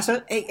 Yeah,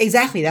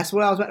 exactly. That's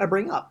what I was about to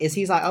bring up. Is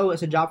he's like, oh,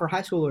 it's a job for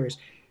high schoolers.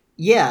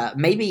 Yeah,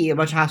 maybe a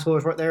bunch of high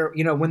schoolers work there,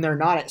 when they're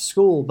not at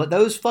school. But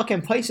those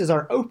fucking places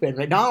are open.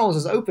 McDonald's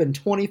is open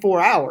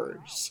 24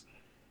 hours.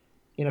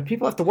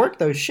 People have to work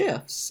those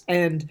shifts,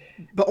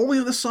 but only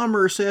in the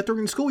summer. So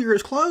during the school year,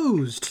 it's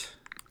closed.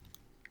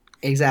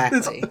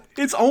 Exactly.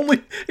 It's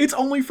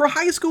only for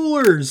high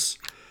schoolers.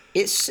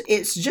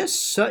 It's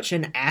just such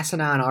an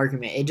asinine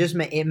argument.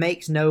 It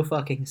makes no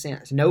fucking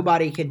sense.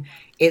 Nobody can.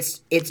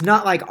 It's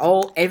not like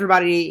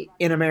everybody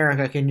in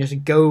America can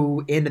just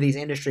go into these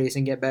industries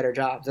and get better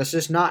jobs. That's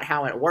just not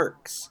how it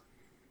works.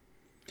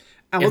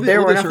 If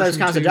there were enough of those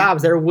kinds of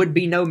jobs, there would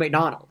be no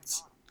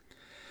McDonald's.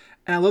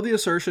 And I love the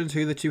assertion,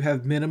 too, that you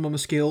have minimum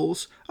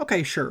skills.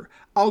 Okay, sure.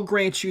 I'll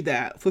grant you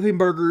that. Flipping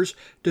burgers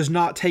does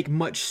not take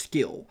much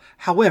skill.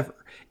 However,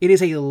 it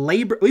is a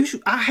labor...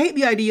 I hate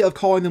the idea of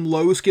calling them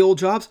low-skill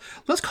jobs.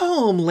 Let's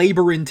call them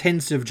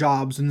labor-intensive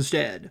jobs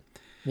instead.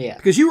 Yeah.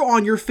 Because you are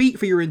on your feet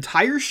for your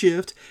entire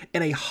shift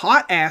in a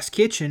hot-ass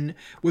kitchen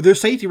where their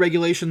safety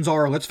regulations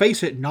are, let's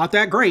face it, not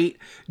that great,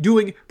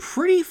 doing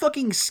pretty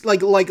fucking,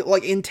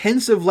 like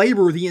intensive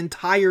labor the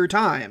entire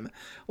time.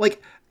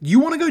 Like... You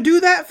want to go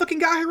do that, fucking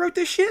guy who wrote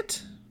this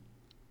shit?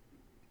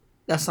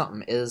 That's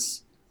something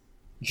is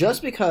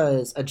just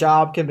because a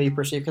job can be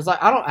perceived, because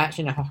I don't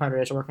actually know how hard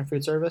it is to work in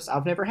food service.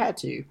 I've never had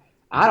to.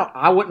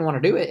 I wouldn't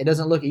want to do it. It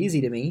doesn't look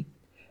easy to me.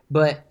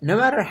 But no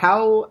matter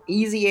how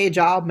easy a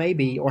job may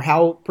be, or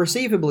how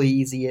perceivably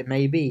easy it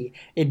may be,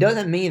 it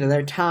doesn't mean that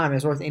their time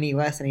is worth any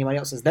less than anybody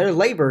else's. Their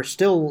labor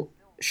still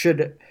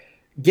should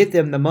get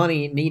them the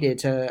money needed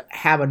to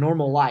have a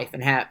normal life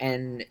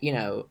and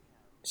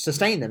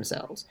sustain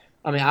themselves.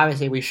 I mean,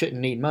 obviously, we shouldn't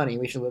need money.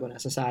 We should live in a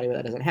society where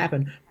that doesn't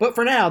happen. But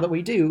for now that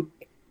we do,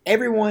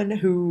 everyone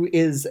who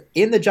is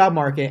in the job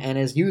market and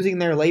is using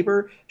their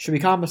labor should be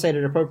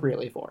compensated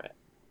appropriately for it.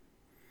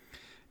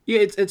 Yeah,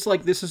 it's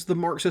like this is the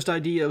Marxist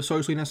idea of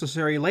socially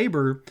necessary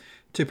labor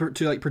to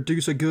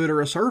produce a good or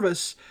a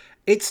service.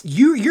 It's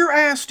your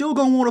ass still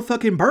gonna want a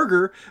fucking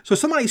burger, so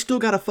somebody's still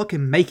gotta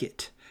fucking make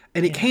it.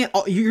 And it can't.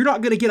 You're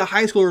not gonna get a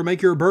high schooler to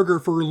make your burger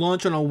for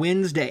lunch on a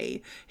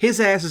Wednesday.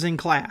 His ass is in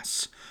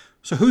class.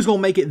 So who's going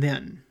to make it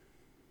then?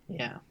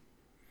 Yeah.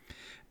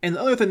 And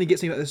the other thing that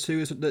gets me about this, too,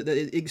 is that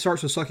it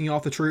starts with sucking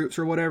off the troops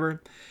or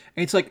whatever.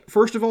 And it's like,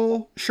 first of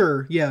all,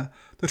 sure, yeah,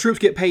 the troops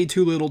get paid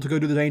too little to go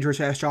do the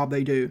dangerous-ass job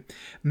they do.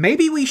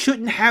 Maybe we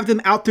shouldn't have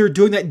them out there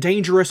doing that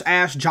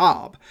dangerous-ass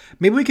job.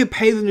 Maybe we could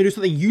pay them to do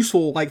something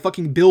useful, like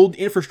fucking build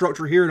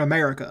infrastructure here in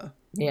America.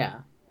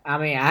 Yeah. I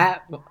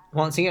mean,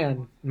 once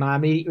again, my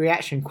immediate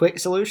reaction, quick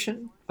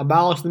solution,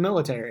 abolish the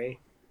military.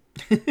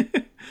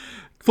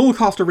 Full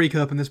Costa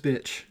Rica up in this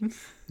bitch.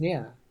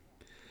 Yeah.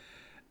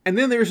 And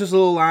then there's this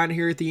little line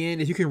here at the end.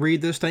 If you can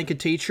read this, thank a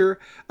teacher.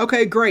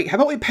 Okay, great. How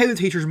about we pay the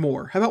teachers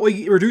more? How about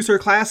we reduce their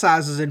class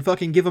sizes and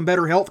fucking give them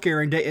better health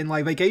care and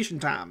vacation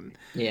time?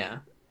 Yeah.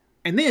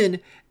 And then,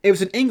 it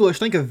was in English,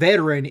 think of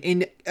veteran,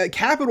 in a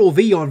capital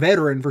V on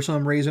veteran for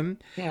some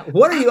reason. Yeah.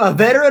 What are you, a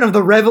veteran of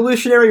the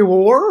Revolutionary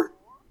War?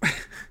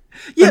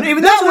 Yeah,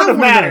 even that wouldn't have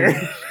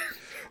mattered.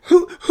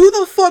 Who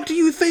the fuck do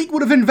you think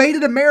would have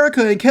invaded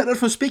America and kept us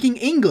from speaking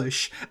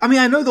English? I mean,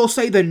 I know they'll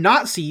say the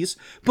Nazis,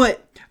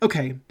 but,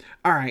 okay,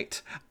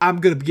 alright, I'm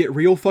gonna get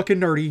real fucking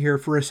nerdy here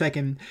for a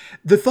second.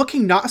 The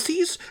fucking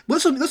Nazis?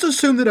 Let's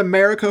assume that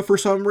America, for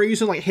some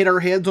reason, hit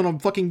our heads on a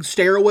fucking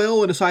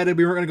stairwell and decided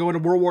we weren't gonna go into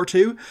World War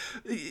II.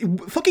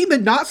 Fucking the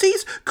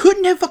Nazis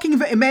couldn't have fucking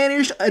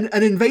managed an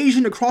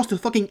invasion across the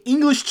fucking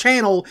English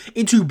Channel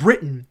into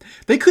Britain.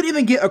 They couldn't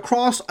even get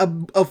across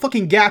a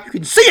fucking gap you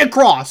can see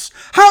across!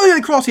 How are they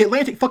gonna cross the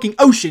Atlantic fucking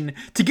ocean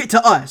to get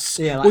to us?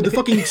 Yeah, with the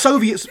fucking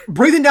Soviets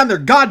breathing down their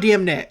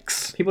goddamn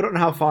necks? People don't know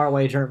how far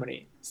away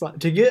Germany. It's like,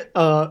 to get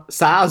a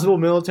sizable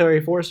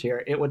military force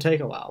here, it would take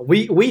a while.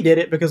 We did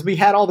it because we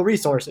had all the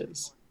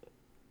resources.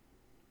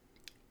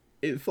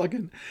 It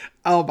fucking...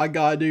 Oh my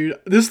god, dude.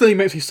 This thing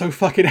makes me so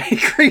fucking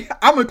angry.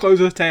 I'm gonna close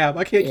this tab.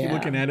 I can't keep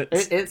looking at it.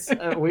 It's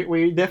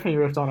we definitely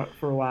riffed on it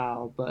for a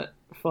while, but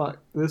fuck,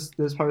 this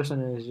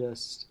person is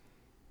just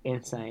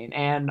insane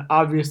and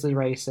obviously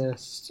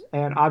racist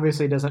and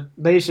obviously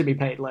they should be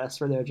paid less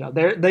for their job.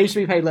 They should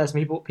be paid less.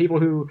 People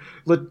who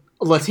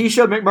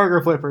Letitia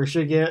McBurger Flipper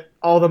should get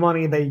all the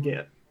money they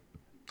get.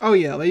 Oh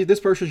yeah, this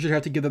person should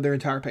have to give them their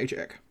entire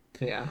paycheck.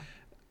 Yeah.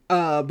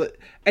 But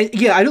and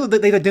yeah, I know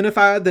that they've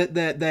identified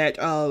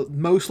that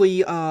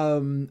mostly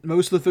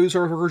most of the food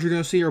service workers you're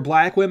going to see are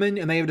black women,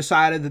 and they have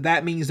decided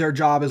that means their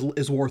job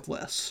is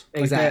worthless.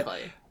 Exactly.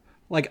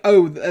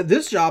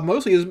 This job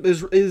mostly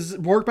is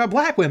worked by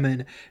black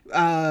women.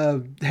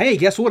 Hey,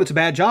 guess what? It's a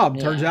bad job.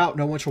 Yeah. Turns out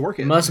no one should work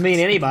it. Must mean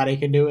anybody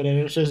can do it, and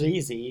it's just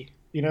easy.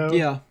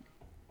 Yeah.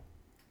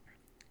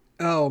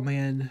 Oh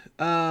man.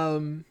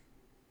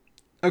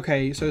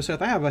 Okay, so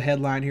Seth, I have a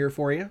headline here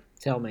for you.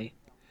 Tell me.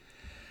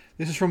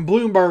 This is from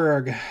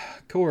Bloomberg,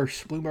 of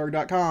course,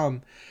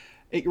 Bloomberg.com.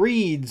 It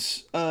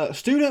reads,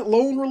 student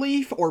loan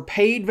relief or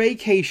paid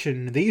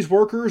vacation. These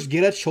workers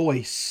get a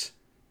choice.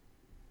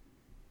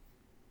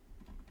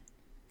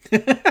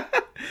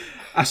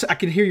 I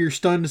can hear your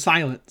stunned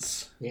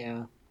silence.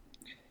 Yeah.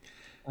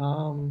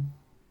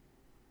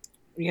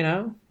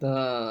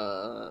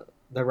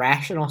 The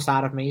rational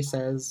side of me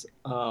says,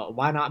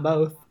 why not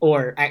both?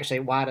 Or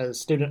actually, why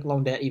does student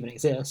loan debt even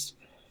exist?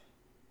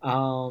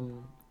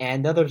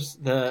 And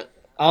the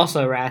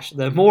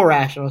more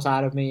rational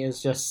side of me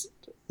is just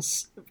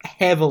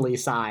heavily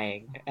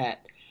sighing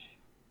at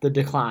the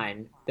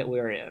decline that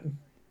we're in.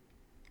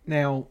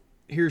 Now,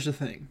 here's the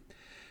thing.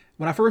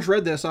 When I first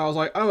read this, I was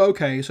like, oh,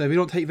 okay, so if you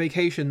don't take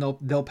vacation,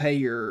 they'll pay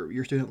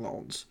your student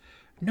loans.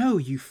 No,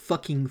 you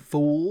fucking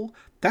fool.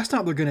 That's not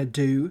what they're going to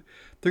do.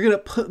 They're going to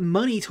put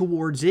money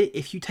towards it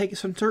if you take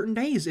some certain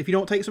days, if you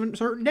don't take some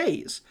certain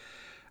days.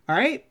 All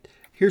right?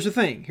 Here's the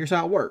thing. Here's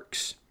how it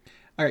works.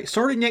 All right,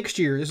 starting next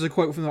year, this is a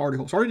quote from the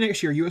article. Starting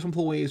next year, U.S.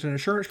 employees of an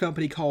insurance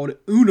company called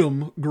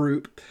Unum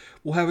Group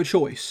will have a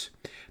choice.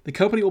 The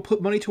company will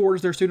put money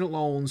towards their student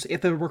loans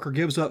if the worker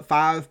gives up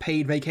 5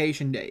 paid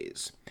vacation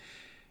days.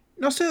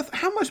 Now, Seth,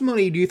 how much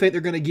money do you think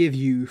they're going to give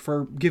you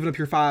for giving up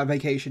your 5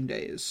 vacation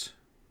days?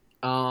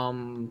 I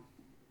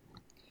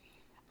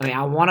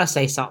want to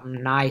say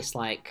something nice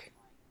like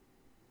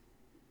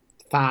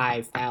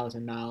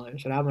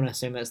 $5,000, but I'm going to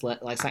assume it's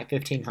like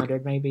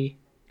 $1,500 maybe.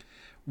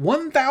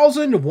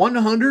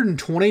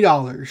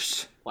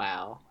 $1,120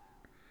 Wow.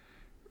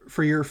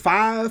 for your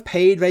 5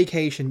 paid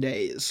vacation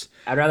days.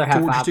 I'd rather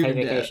have towards 5 paid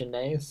student debt. vacation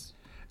days.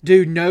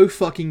 Dude, no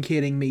fucking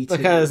kidding me, too.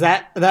 Because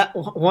that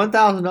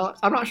 $1,000,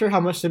 I'm not sure how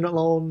much student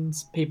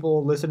loans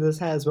people listen to this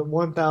has, but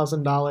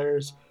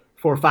 $1,000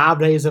 for 5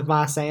 days of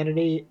my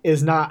sanity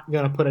is not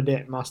going to put a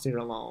dent in my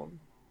student loan.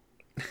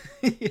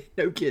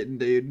 No kidding,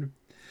 dude.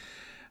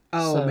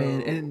 Oh, So,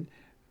 man. And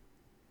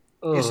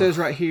ugh. it says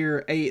right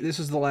here, this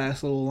is the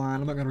last little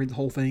line. I'm not going to read the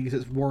whole thing because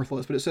it's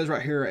worthless, but it says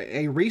right here,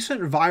 a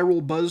recent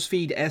viral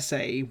BuzzFeed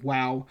essay,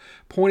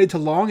 pointed to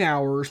long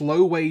hours,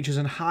 low wages,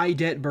 and high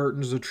debt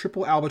burdens as a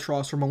triple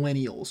albatross for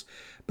millennials.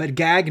 But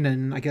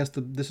Gagnon, I guess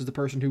this is the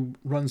person who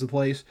runs the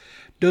place,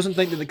 doesn't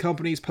think that the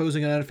company is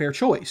posing an unfair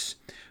choice.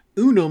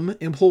 Unum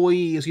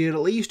employees get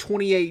at least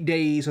 28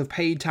 days of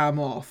paid time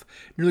off,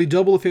 nearly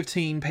double the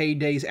 15 paid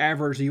days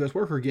average the U.S.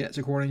 worker gets,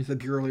 according to the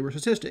Bureau of Labor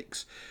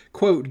Statistics.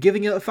 Quote,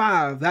 giving up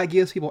 5, that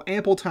gives people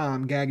ample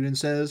time, Gagnon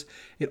says.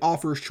 It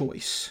offers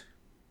choice.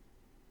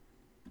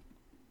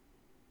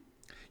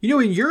 You know,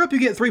 in Europe, you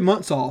get 3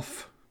 months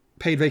off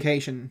paid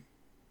vacation.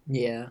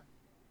 Yeah.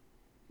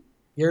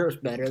 Europe's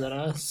better than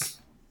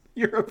us.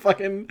 Europe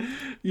fucking,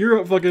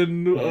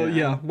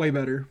 yeah, way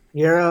better.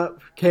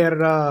 Europe,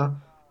 Canada,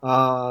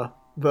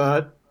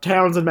 the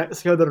towns in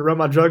Mexico that run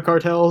by drug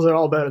cartels are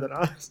all better than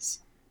us.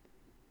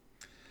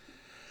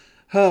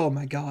 Oh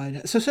my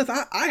god. So Seth,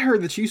 I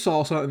heard that you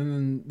saw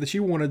something that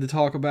you wanted to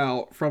talk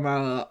about from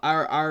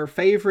our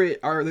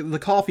favorite, the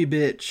coffee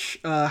bitch,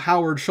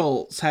 Howard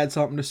Schultz had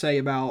something to say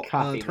about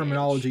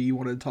terminology you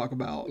wanted to talk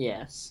about.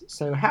 Yes.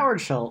 So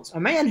Howard Schultz, a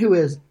man who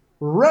is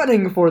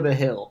running for the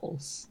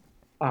hills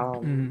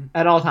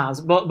at all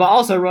times, but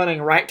also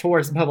running right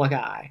towards the public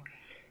eye.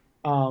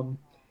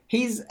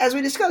 He's, as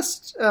we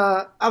discussed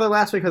either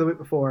last week or the week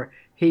before,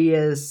 he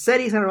has said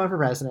he's going to run for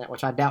president,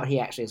 which I doubt he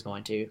actually is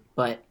going to,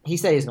 but he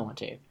said he's going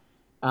to.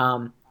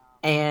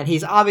 And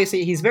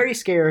he's very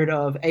scared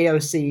of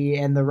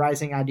AOC and the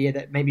rising idea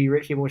that maybe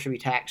rich people should be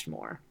taxed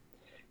more.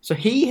 So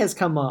he has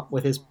come up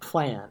with his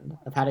plan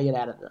of how to get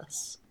out of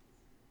this.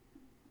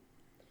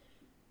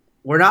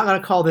 We're not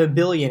going to call them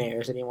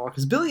billionaires anymore,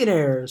 because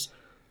billionaires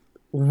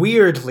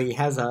weirdly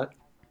has a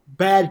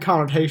bad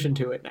connotation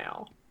to it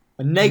now.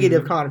 A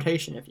negative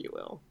connotation, if you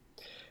will.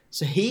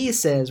 So he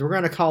says we're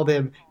going to call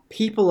them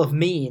people of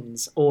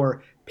means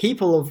or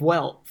people of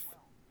wealth.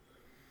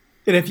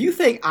 And if you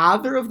think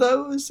either of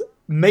those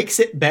makes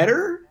it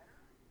better,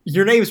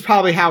 your name's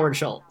probably Howard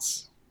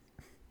Schultz.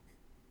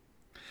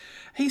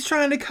 He's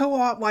trying to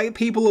co-opt like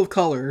people of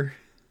color.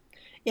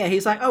 Yeah,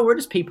 he's like, oh, we're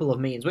just people of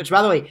means. Which,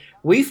 by the way,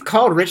 we've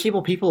called rich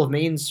people of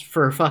means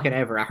for fucking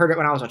ever. I heard it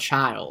when I was a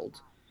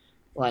child.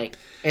 Like,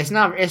 that's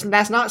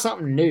not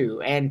something new.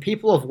 And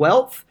people of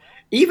wealth,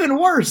 even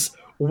worse.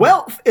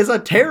 Wealth is a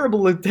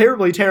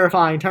terribly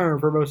terrifying term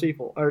for most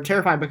people, or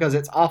terrifying because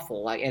it's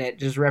awful. Like, and it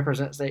just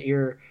represents that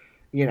you're,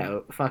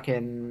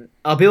 fucking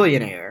a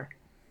billionaire.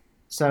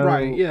 So,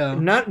 right, yeah.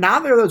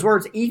 Neither of those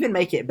words even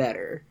make it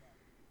better.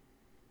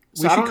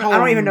 So I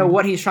don't even know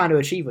what he's trying to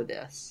achieve with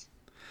this.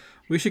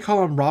 We should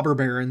call them robber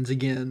barons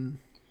again.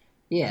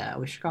 Yeah,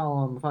 we should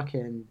call them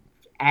fucking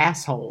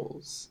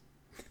assholes.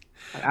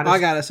 Like, I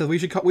got it. So we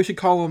should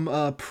call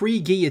them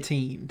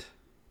pre-guillotined.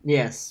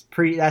 Yes,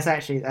 that's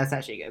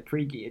actually good.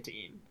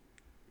 Pre-guillotine.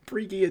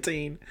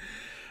 Pre-guillotine.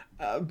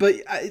 But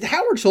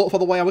Howard Schultz, by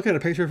the way, I'm looking at a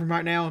picture of him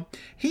right now.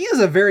 He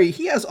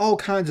has all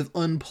kinds of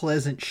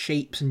unpleasant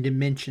shapes and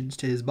dimensions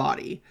to his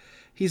body.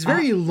 He's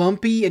very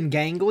lumpy and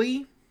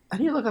gangly. I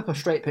need to look up a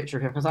straight picture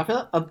of him because I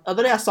feel like the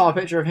other day I saw a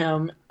picture of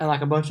him and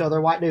like a bunch of other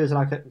white dudes and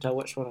I couldn't tell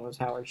which one was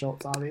Howard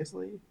Schultz,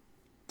 obviously.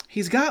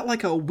 He's got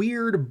like a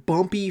weird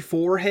bumpy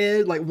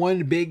forehead, like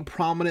one big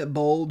prominent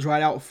bulge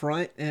right out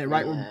front and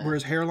where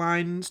his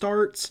hairline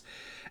starts.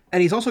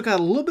 And he's also got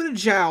a little bit of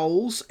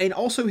jowls, and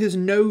also his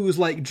nose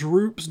like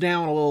droops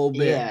down a little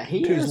bit. Yeah,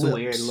 he is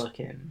weird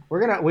looking.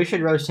 We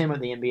should roast him at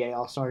the NBA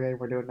All-Star game.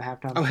 We're doing the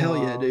halftime. Oh hell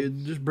yeah,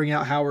 dude! Just bring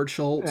out Howard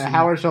Schultz. Yeah,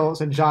 Howard Schultz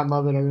and John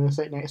Lovett are gonna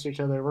sit next to each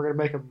other. We're gonna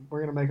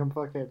make them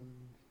fucking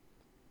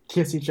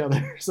kiss each other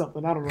or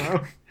something. I don't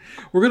know.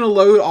 We're gonna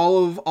load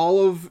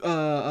all of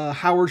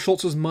Howard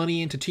Schultz's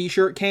money into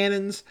T-shirt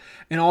cannons,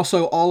 and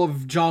also all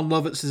of John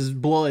Lovett's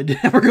blood.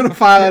 And we're gonna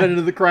fire that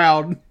into the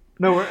crowd.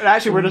 No,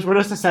 we're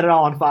just to set it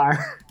all on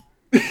fire.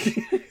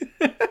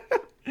 That'd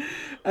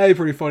be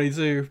pretty funny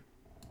too.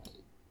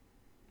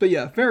 But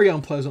yeah, very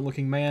unpleasant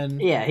looking man.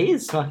 Yeah,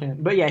 he's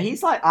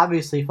like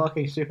obviously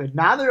fucking stupid.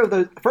 Neither of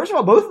those. First of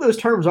all, both of those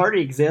terms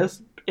already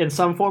exist in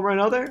some form or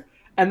another,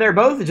 and they're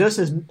both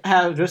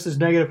have just as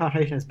negative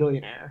connotation as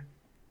billionaire.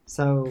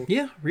 So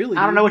yeah, really.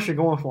 I don't know what you're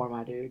going for,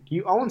 my dude.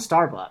 You own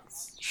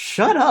Starbucks.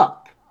 Shut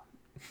up.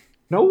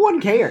 No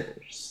one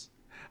cares.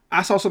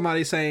 I saw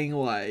somebody saying,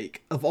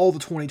 like, of all the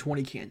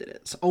 2020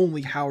 candidates,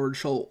 only Howard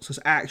Schultz has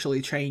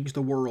actually changed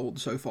the world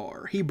so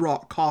far. He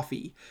brought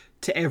coffee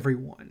to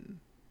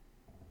everyone.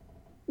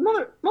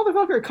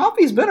 Motherfucker,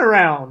 coffee's been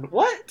around.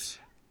 What?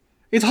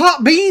 It's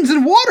hot beans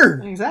and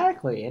water!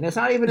 Exactly, and it's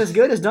not even as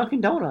good as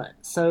Dunkin'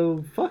 Donuts,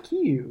 so fuck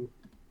you.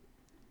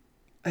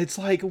 It's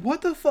like,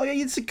 what the fuck?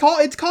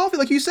 It's coffee,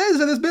 like you said,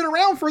 and it's been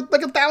around for like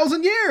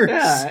 1,000 years.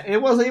 Yeah,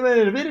 it wasn't even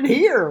invented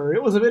here.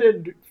 It was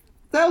invented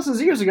thousands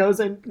of years ago,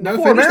 and no,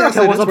 before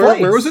America was a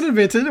place. Where was it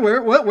invented? Where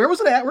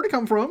was it at? Where'd it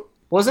come from?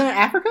 Wasn't it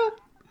Africa?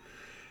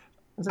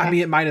 I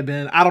mean, it might have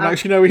been. I don't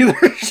actually know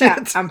either.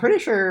 Shit. I'm pretty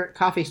sure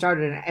coffee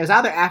started it was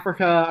either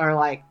Africa or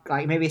like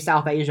maybe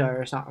South Asia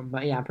or something.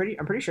 But yeah, I'm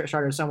pretty sure it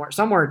started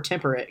somewhere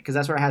temperate because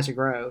that's where it has to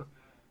grow.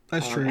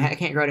 That's true. It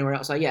can't grow anywhere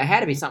else. So yeah, it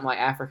had to be something like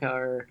Africa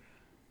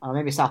or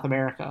maybe South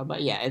America.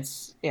 But yeah,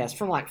 it's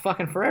from like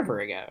fucking forever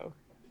ago.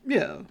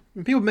 Yeah,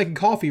 people making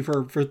coffee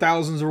for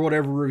thousands or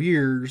whatever of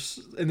years,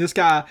 and this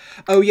guy,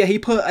 oh yeah, he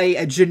put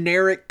a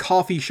generic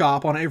coffee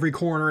shop on every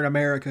corner in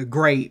America.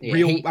 Great,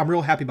 yeah, I'm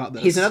real happy about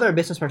this. He's another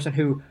business person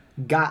who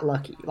got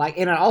lucky. Like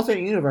in an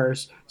alternate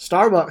universe,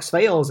 Starbucks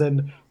fails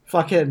and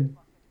fucking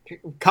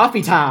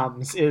Coffee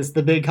Times is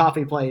the big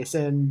coffee place,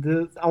 and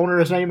the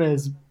owner's name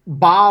is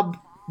Bob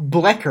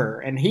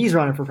Blecker, and he's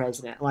running for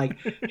president. Like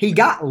he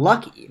got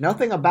lucky.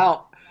 Nothing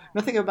about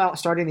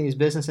starting these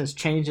businesses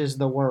changes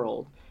the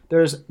world.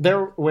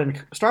 When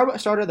Starbucks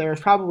started, there was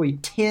probably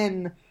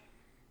 10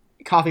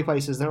 coffee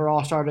places that were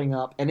all starting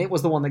up, and it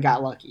was the one that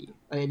got lucky.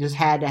 It just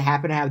had to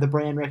happen to have the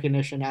brand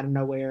recognition out of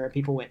nowhere, and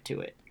people went to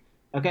it.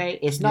 Okay,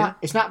 it's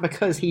not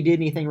because he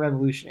did anything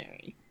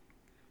revolutionary.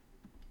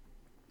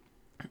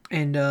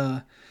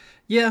 And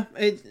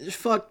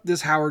fuck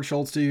this Howard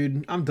Schultz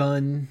dude. I'm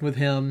done with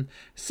him.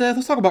 Seth,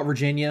 let's talk about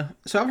Virginia.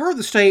 So I've heard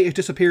the state has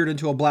disappeared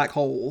into a black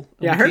hole.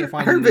 Yeah,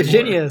 I heard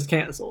Virginia is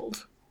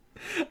canceled.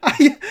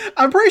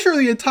 I'm pretty sure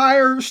the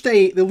entire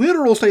state, the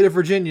literal state of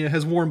Virginia,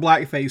 has worn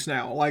blackface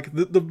now. Like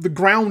the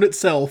ground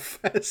itself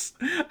has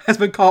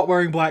been caught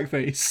wearing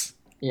blackface.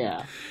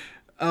 Yeah.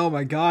 Oh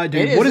my god,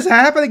 dude! What is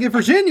happening in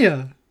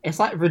Virginia? It's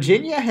like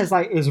Virginia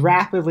is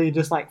rapidly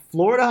just like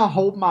Florida.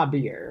 Hold my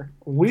beer.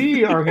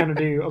 We are gonna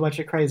do a bunch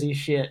of crazy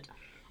shit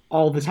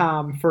all the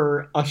time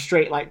for a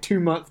straight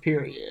 2-month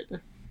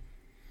period.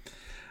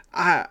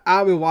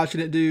 I've been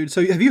watching it, dude.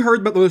 So have you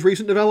heard about those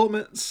recent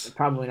developments?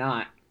 Probably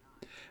not.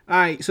 All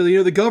right, so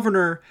the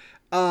governor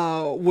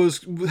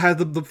had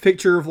the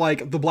picture of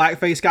the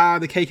blackface guy,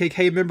 the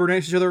KKK member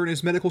next to each other in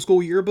his medical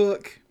school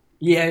yearbook.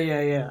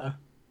 Yeah.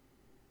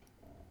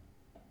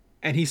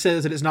 And he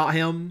says that it's not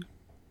him.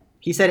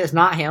 He said it's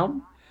not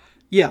him?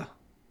 Yeah.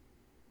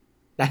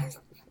 That's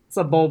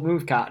a bold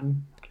move,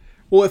 Cotton.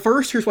 Well, at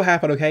first, here's what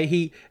happened, okay?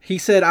 He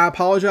said, I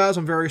apologize,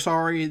 I'm very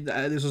sorry,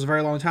 this was a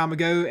very long time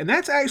ago. And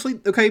that's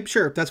actually, okay,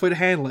 sure, that's the way to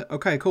handle it.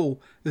 Okay, cool.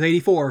 It was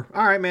 84.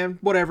 All right, man,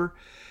 whatever.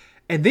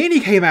 And then he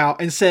came out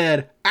and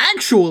said,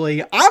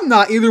 actually, I'm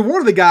not either one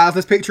of the guys in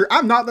this picture.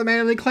 I'm not the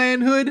man in the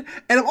Klan hood,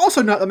 and I'm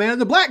also not the man in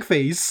the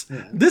blackface.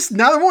 Yeah.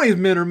 Neither one of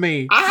these men are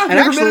me. I've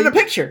never been in a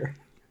picture.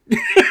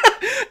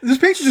 This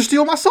picture just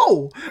steal my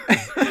soul.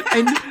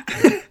 And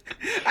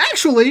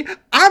actually,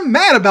 I'm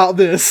mad about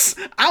this.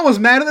 I was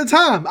mad at the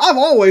time. I've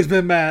always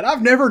been mad.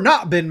 I've never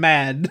not been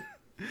mad.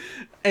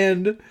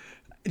 And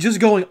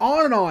just going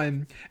on and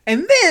on.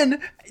 And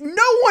then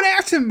no one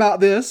asked him about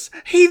this.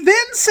 He then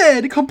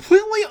said,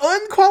 completely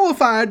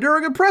unqualified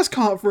during a press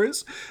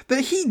conference,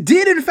 that he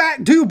did in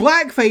fact do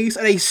blackface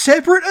at a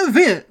separate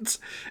event,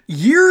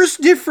 years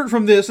different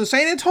from this in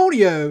San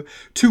Antonio,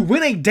 to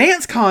win a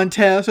dance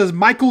contest as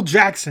Michael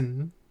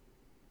Jackson.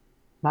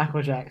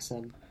 Michael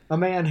Jackson, a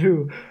man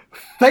who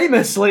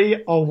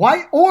famously a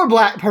white or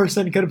black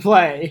person could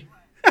play.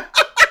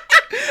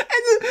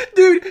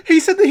 Dude, he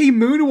said that he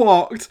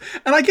moonwalked,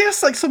 and I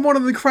guess like someone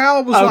in the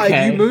crowd was like,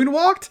 Okay. "You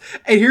moonwalked?"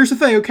 And here's the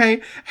thing,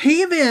 okay?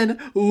 He then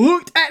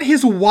looked at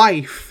his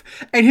wife,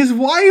 and his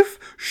wife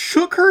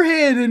shook her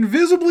head and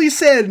visibly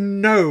said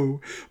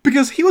no,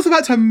 because he was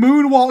about to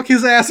moonwalk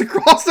his ass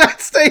across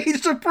that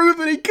stage to prove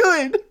that he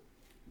could.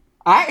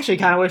 I actually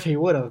kind of wish he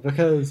would have,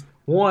 because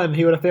one,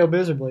 he would have failed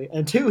miserably,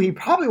 and two, he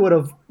probably would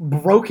have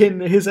broken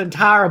his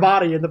entire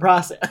body in the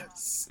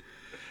process.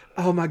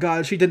 Oh my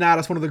God, she denied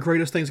us one of the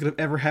greatest things that have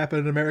ever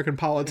happened in American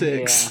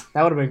politics. Yeah,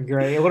 that would have been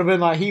great. It would have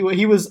been like he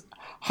was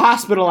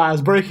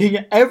hospitalized,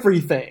 breaking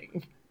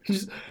everything.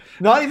 Just,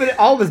 not even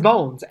all of his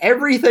bones.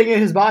 Everything in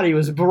his body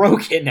was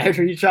broken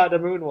after he tried to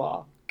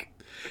moonwalk.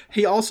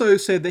 He also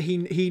said that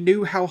he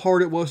knew how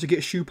hard it was to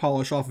get shoe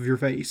polish off of your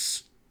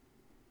face.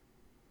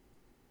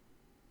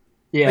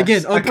 Yes,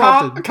 Again, a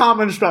unprompted.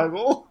 common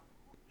struggle.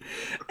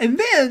 And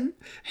then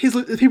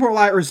people were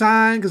like,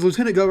 resign, because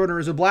lieutenant governor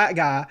is a black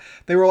guy.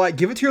 They were like,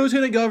 give it to your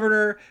lieutenant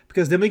governor,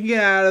 because then we can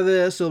get out of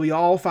this. It'll be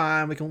all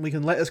fine. We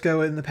can let this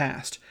go in the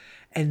past.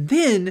 And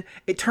then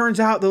it turns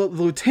out the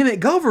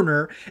lieutenant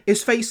governor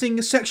is facing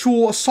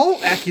sexual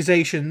assault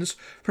accusations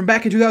from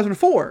back in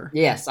 2004.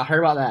 Yes, I heard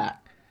about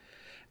that.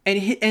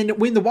 And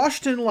when the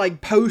Washington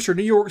Post or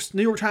New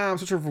York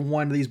Times, whichever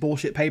one of these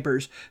bullshit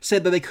papers,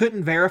 said that they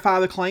couldn't verify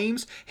the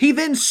claims, he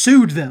then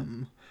sued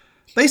them.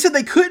 They said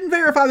they couldn't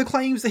verify the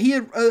claims that he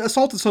had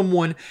assaulted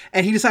someone,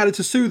 and he decided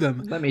to sue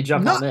them. Let me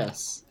jump on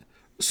this.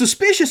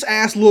 Suspicious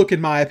ass look, in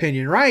my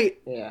opinion, right?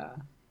 Yeah.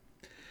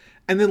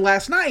 And then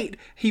last night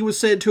he was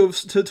said to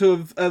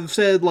have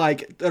said,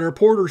 like, a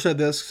reporter said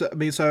this.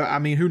 I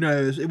mean, who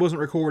knows? It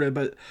wasn't recorded,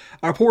 but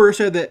a reporter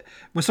said that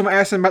when someone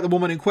asked him about the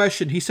woman in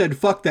question, he said,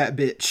 "Fuck that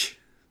bitch."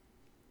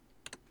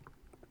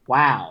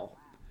 Wow.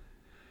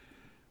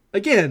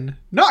 Again,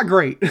 not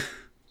great.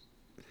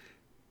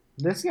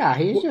 This guy,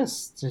 he's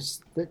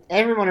just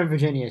everyone in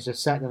Virginia is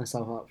just setting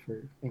themselves up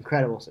for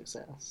incredible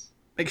success.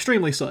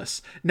 Extremely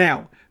sus.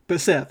 Now,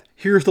 but Seth,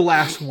 here's the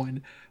last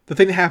one. The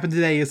thing that happened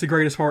today is the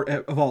greatest part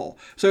of all.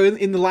 So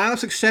in the line of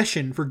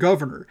succession for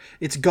governor,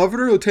 it's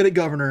governor, lieutenant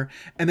governor,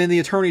 and then the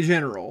attorney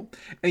general.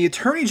 And the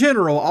attorney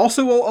general,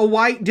 also a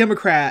white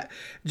Democrat,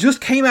 just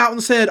came out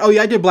and said, "Oh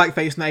yeah, I did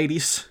blackface in the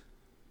 80s.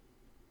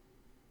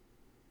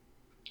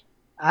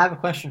 I have a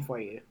question for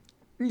you.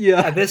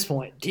 Yeah. At this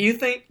point, do you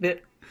think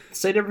that the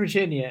state of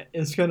Virginia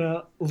is going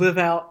to live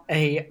out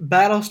a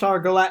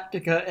Battlestar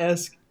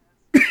Galactica-esque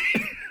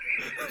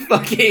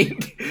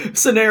fucking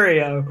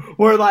scenario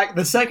where, like,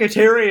 the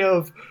Secretary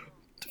of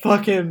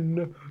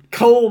fucking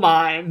coal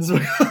mines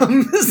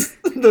becomes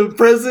the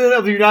President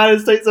of the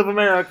United States of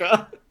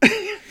America?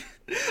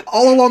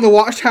 All along the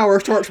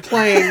watchtower starts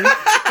playing,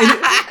 and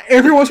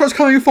everyone starts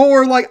coming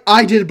forward like,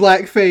 "I did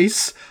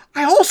blackface.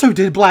 I also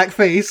did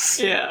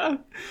blackface. Yeah.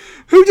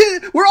 Who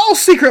did? We're all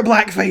secret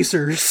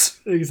blackfacers."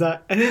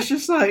 Exactly. And it's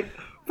just like,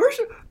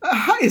 first,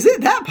 is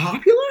it that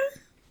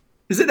popular?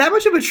 Is it that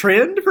much of a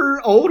trend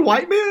for old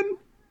white men?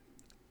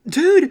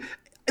 Dude,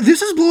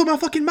 this is blowing my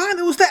fucking mind.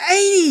 It was the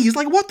 80s.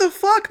 Like, what the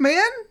fuck,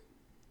 man?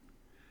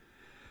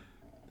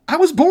 I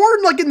was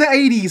born, like, in the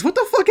 80s. What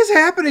the fuck is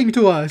happening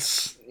to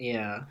us?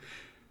 Yeah.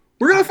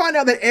 We're gonna find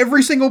out that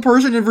every single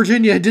person in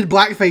Virginia did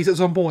blackface at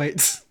some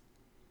point.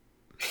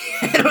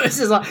 It's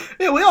just like,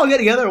 yeah, we all get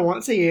together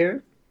once a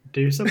year,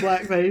 do some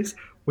blackface.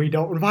 We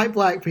don't invite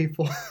black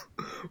people.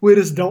 We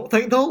just don't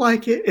think they'll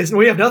like it.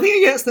 We have nothing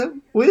against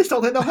them. We just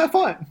don't think they'll have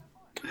fun.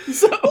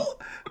 So,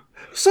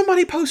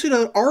 Somebody posted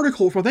an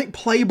article from, I think,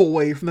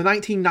 Playboy from the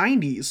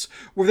 1990s,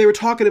 where they were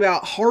talking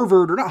about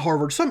Harvard, or not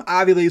Harvard, some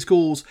Ivy League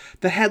schools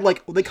that had,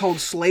 like, what they called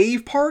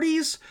slave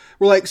parties,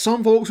 where, like,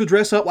 some folks would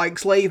dress up like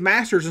slave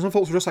masters and some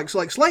folks would dress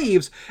like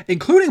slaves,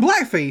 including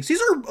blackface.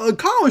 These are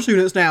college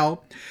students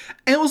now.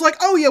 And it was like,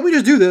 oh yeah, we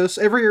just do this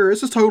every year.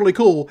 This is totally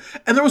cool.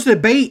 And there was a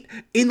debate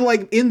in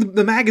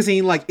the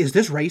magazine, like, is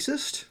this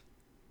racist?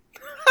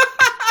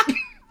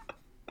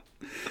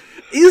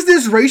 Is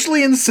this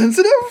racially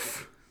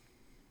insensitive?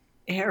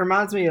 it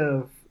reminds me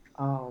of,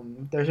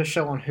 there's a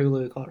show on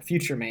Hulu called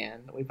Future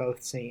Man that we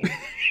both seen.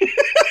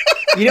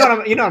 you know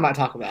what I'm about to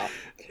talk about.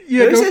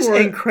 Yeah, There's go this for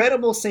it.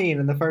 incredible scene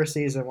in the first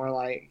season where,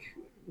 like,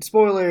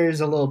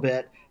 spoilers a little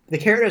bit, the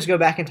characters go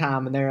back in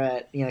time and they're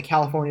at,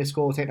 California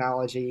School of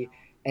Technology,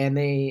 and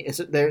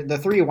they're the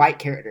three white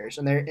characters,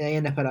 and they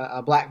end up at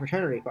a black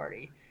fraternity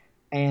party,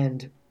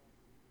 and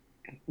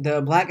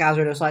the black guys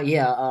are just like,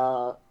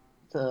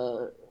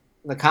 the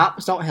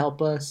cops don't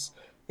help us.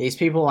 These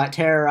people like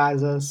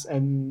terrorize us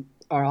and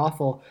are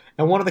awful.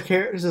 And one of the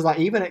characters is like,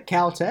 even at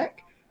Caltech,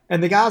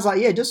 and the guy's like,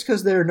 yeah, just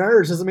because they're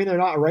nerds doesn't mean they're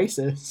not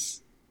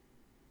racist.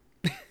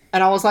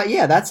 And I was like,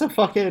 yeah, that's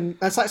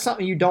like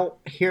something you don't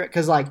hear it,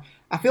 because, like,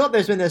 I feel like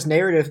there's been this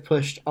narrative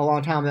pushed a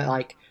long time that,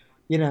 like,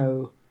 you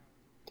know,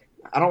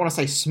 I don't want to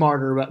say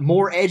smarter, but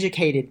more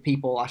educated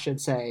people, I should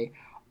say,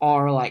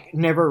 are, like,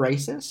 never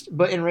racist.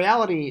 But in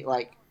reality,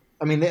 like,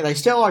 I mean, they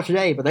still are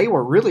today, but they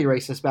were really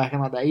racist back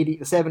in, like, the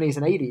 70s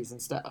and 80s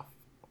and stuff.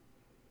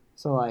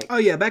 So, like... Oh,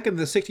 yeah, back in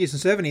the 60s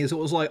and 70s, it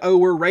was like, oh,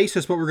 we're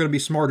racist, but we're going to be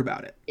smart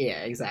about it.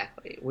 Yeah,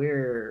 exactly.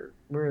 We're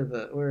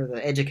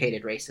the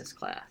educated racist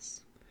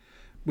class.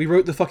 We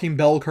wrote the fucking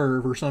bell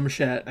curve or some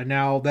shit, and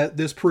now that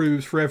this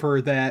proves forever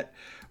that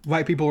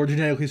white people are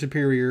genetically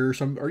superior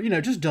or you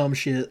know, just dumb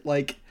shit.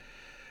 Like,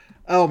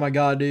 oh my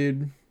god,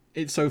 dude.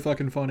 It's so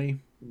fucking funny.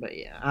 But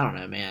yeah, I don't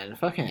know, man.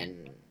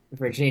 Fucking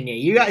Virginia,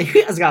 you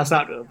guys gotta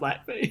stop doing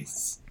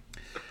blackface.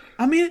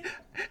 I mean,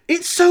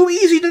 it's so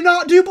easy to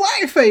not do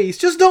blackface.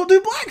 Just don't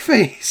do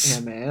blackface.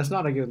 Yeah, man, it's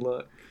not a good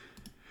look.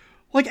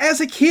 Like,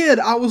 as a kid,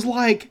 I was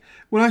like,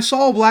 when I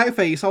saw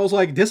blackface, I was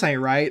like, this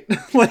ain't right.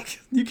 Like,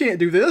 you can't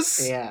do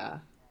this. Yeah.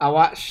 I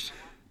watched...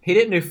 He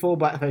didn't do full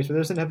blackface, but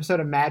there's an episode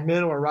of Mad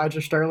Men where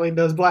Roger Sterling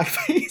does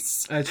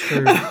blackface. That's true.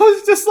 And I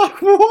was just like,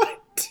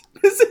 what?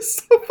 This is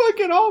so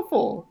fucking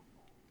awful.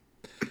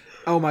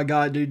 Oh my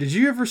god, dude. Did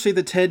you ever see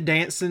the Ted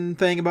Danson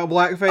thing about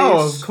blackface?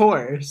 Oh, of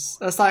course.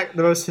 That's like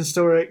the most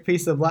historic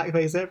piece of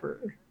blackface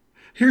ever.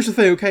 Here's the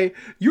thing, okay?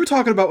 You were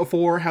talking about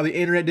before how the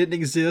internet didn't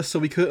exist, so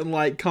we couldn't,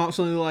 like,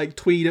 constantly, like,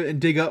 tweet and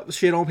dig up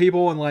shit on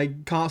people and,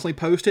 like, constantly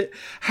post it.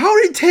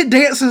 How did Ted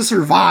Danson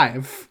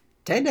survive?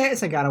 Ted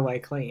Danson got away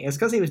clean. It's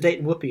because he was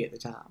dating Whoopi at the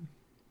time.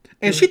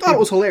 And she thought it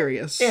was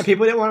hilarious. Yeah,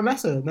 people didn't want to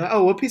mess with him. They're like,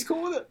 oh, Whoopi's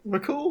cool with it. We're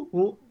cool.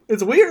 Well,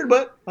 it's weird,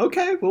 but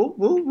okay,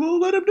 we'll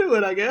let him do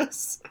it, I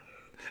guess.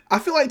 I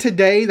feel like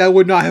today that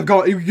would not have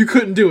gone. You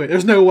couldn't do it.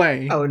 There's no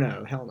way. Oh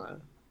no, hell no.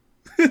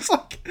 It's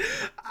like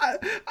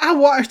I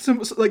watched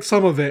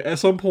some of it at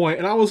some point,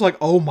 and I was like,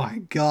 oh my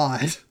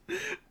god,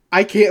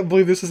 I can't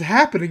believe this is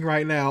happening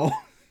right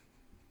now.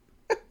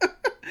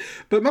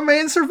 But my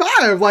man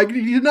survived. Like,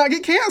 he did not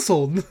get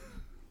canceled.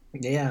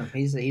 Yeah,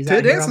 he's Ted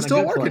out here Danson's on the still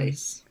good working.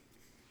 place.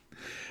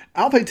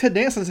 I don't think Ted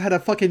Danson's had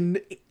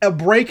a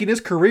break in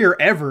his career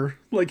ever.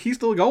 Like, he's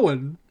still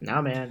going.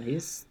 No, man,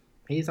 he's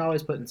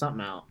always putting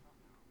something out.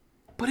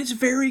 But it's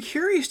very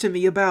curious to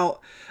me about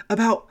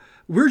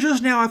we're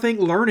just now, I think,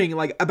 learning,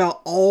 like,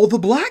 about all the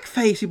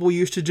blackface people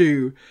used to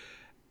do.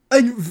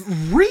 And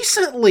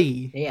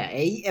recently. Yeah,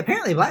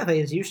 apparently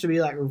blackface used to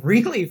be, like,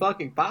 really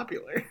fucking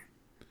popular.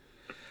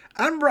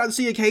 I remember I'd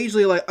see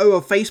occasionally, like, a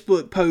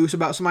Facebook post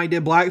about somebody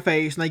did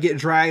blackface and they get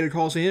dragged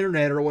across the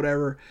internet or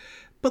whatever.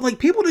 But, like,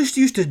 people just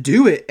used to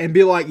do it and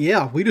be like,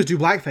 yeah, we just do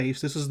blackface.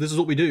 This is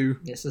what we do.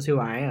 This is who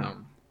I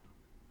am.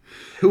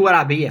 Who would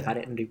I be if I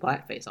didn't do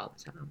blackface all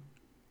the time?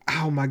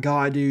 Oh my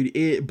god, dude,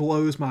 it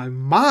blows my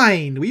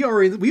mind. We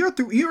are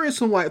in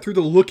some, like, through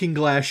the looking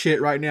glass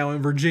shit right now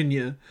in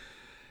Virginia.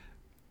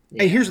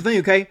 Yeah. And here's the thing,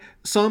 okay?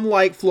 Some,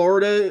 like,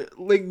 Florida,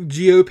 like,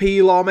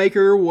 GOP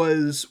lawmaker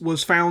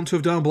was found to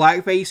have done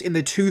blackface in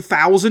the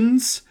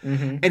 2000s,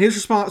 and his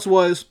response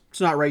was,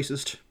 it's not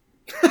racist.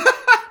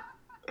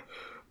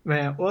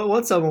 Man,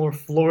 what's a more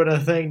Florida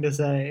thing to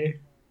say?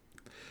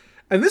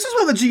 And this is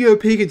why the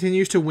GOP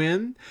continues to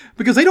win,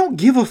 because they don't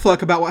give a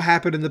fuck about what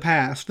happened in the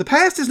past. The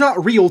past is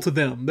not real to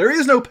them. There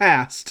is no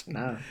past.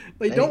 No.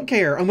 They don't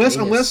care, unless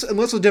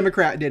a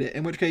Democrat did it,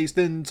 in which case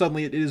then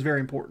suddenly it is very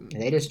important.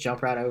 They just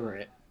jump right over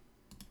it.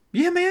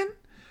 Yeah, man.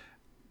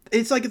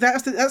 It's like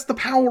that's the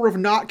power of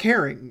not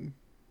caring.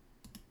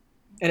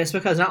 And it's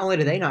because not only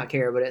do they not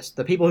care, but it's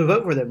the people who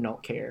vote for them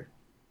don't care.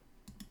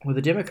 With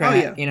a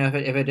Democrat, you know,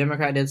 if a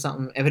Democrat did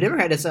something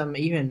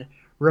even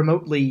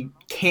remotely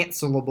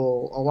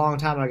cancelable a long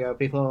time ago,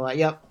 people are like,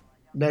 yep,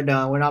 they're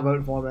done. We're not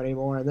voting for them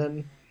anymore. And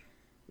then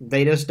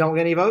they just don't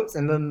get any votes.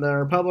 And then the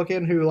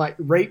Republican who, like,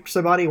 raped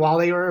somebody while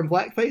they were in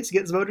blackface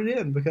gets voted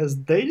in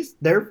because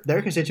their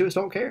constituents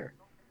don't care.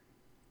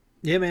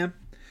 Yeah, man.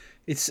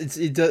 It's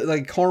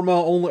like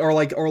karma only, or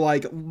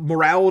like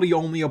morality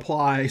only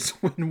applies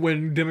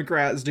when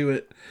Democrats do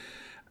it.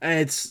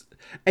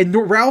 And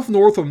Ralph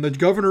Northam, the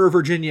governor of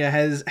Virginia,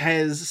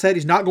 has said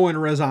he's not going to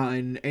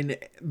resign, and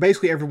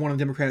basically everyone in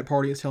the Democratic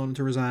Party is telling him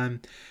to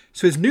resign.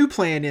 So his new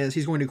plan is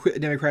he's going to quit the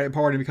Democratic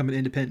Party and become an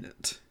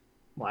independent.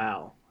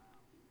 Wow.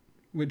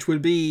 Which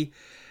it'd be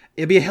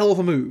a hell of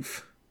a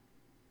move.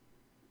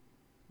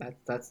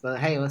 That's the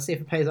hey, let's see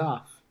if it pays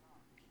off.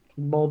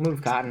 Bold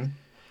move, Cotton.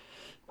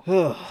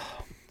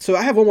 So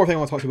I have one more thing I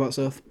want to talk to you about,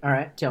 Seth. All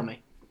right, tell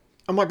me.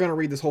 I'm not going to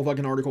read this whole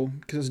fucking article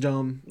because it's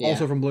dumb. Yeah.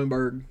 Also from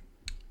Bloomberg.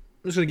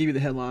 I'm just going to give you the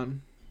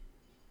headline.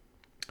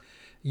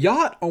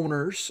 Yacht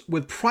owners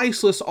with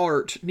priceless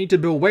art need to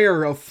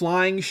beware of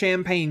flying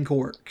champagne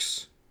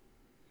corks.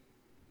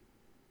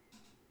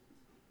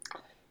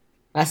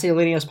 That's the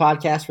Alenios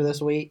podcast for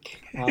this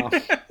week.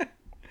 Hey,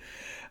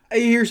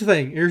 here's the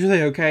thing,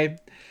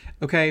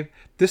 okay?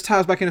 This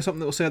ties back into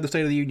something that was said at the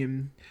State of the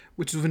Union,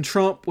 which is when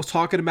Trump was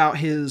talking about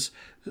his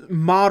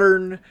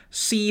modern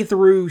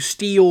see-through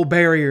steel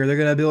barrier they're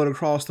going to build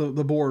across the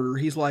border.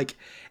 He's like,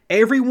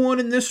 everyone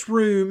in this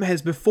room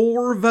has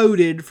before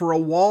voted for a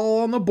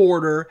wall on the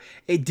border.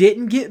 It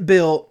didn't get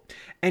built.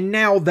 And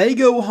now they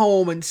go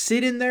home and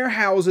sit in their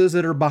houses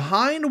that are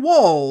behind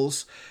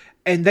walls,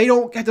 and they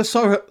don't have to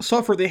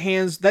suffer the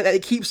hands that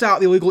it keeps out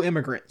the illegal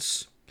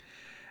immigrants.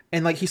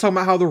 And like he's talking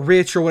about how the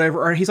rich or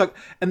whatever, and he's like,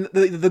 and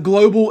the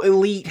global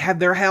elite have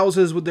their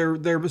houses with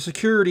their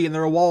security and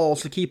their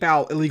walls to keep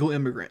out illegal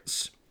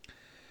immigrants.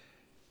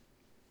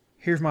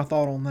 Here's my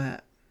thought on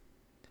that.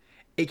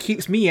 It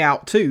keeps me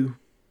out too.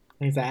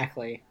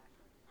 Exactly.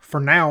 For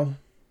now.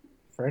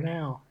 For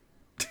now.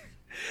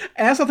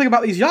 And that's the thing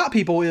about these yacht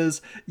people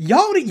is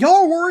y'all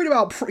are worried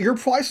about your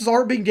prices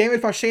aren't being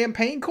damaged by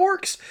champagne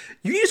corks.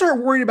 You need to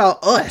start worrying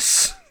about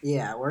us.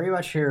 Yeah, worry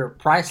about your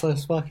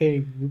priceless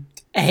fucking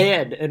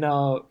head in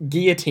a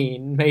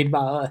guillotine made by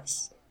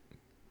us.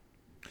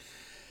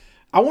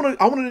 I want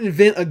to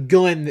invent a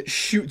gun that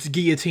shoots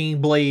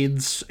guillotine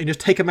blades and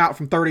just take them out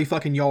from 30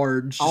 fucking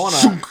yards. I want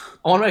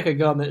to make a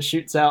gun that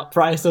shoots out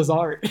priceless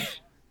art.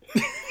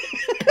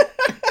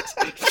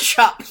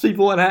 Chops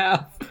people in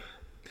half.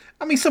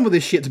 I mean, some of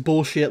this shit's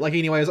bullshit. Like,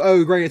 anyways,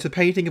 oh, great, it's a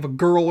painting of a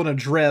girl in a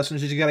dress and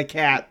she's got a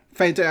cat.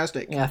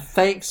 Fantastic. Yeah,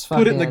 thanks,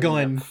 Put it in the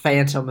gun.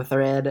 Phantom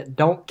Thread.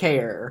 Don't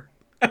care.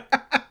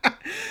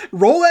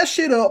 Roll that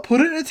shit up,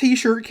 put it in a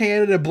t-shirt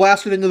can, and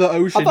blast it into the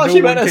ocean. I thought no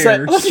you one meant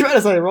cares.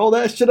 to say, roll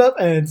that shit up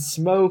and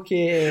smoke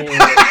it.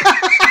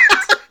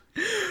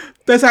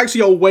 That's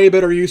actually a way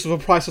better use of a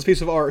priceless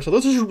piece of art. So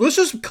let's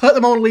just cut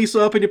the Mona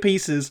Lisa up into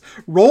pieces,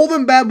 roll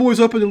them bad boys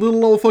up into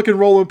little old fucking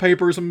rolling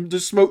papers, and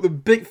just smoke the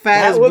big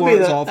fat ass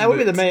blunts off. That would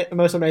be the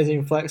most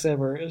amazing flex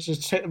ever. It's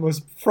just take the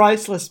most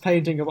priceless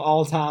painting of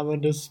all time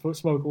and just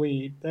smoke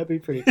weed. That'd be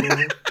pretty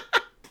cool.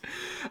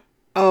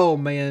 Oh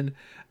man,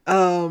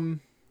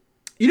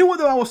 you know what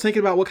though? I was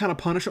thinking about what kind of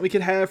punishment we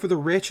could have for the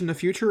rich in the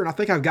future, and I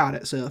think I've got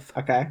it, Seth.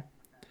 Okay.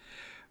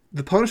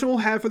 The punishment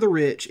we'll have for the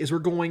rich is we're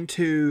going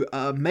to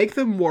make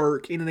them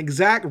work in an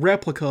exact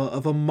replica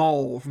of a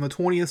mall from the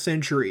 20th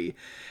century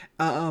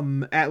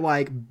at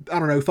like, I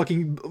don't know,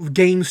 fucking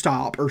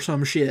GameStop or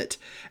some shit.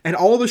 And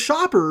all the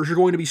shoppers are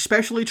going to be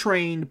specially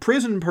trained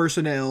prison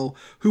personnel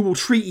who will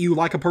treat you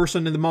like a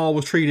person in the mall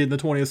was treated in the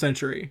 20th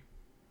century.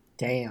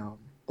 Damn.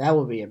 That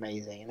would be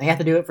amazing. And they have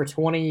to do it for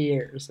 20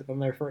 years if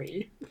they're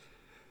free.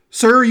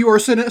 Sir, you are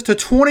sentenced to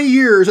 20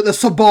 years at the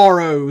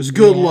Sbarros.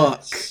 Good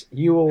luck.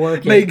 You will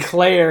work at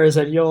Claire's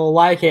and you'll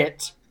like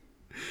it.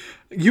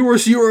 You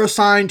are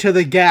assigned to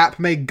the Gap.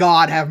 May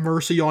God have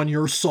mercy on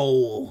your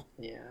soul.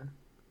 Yeah.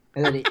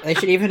 And then they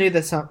should even do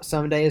this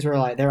some days where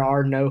like there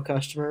are no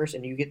customers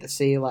and you get to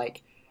see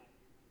like,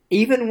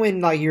 even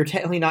when like you're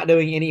technically not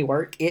doing any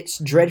work, it's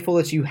dreadful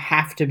that you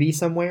have to be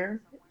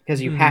somewhere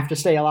because you have to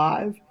stay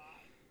alive.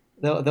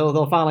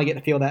 They'll finally get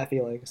to feel that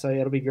feeling, so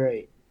it'll be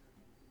great.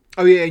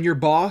 Oh yeah, and your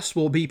boss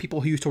will be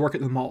people who used to work at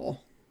the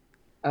mall.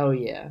 Oh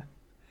yeah.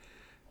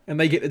 And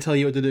they get to tell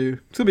you what to do.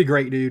 It's gonna be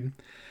great, dude.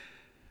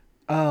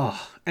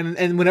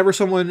 And whenever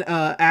someone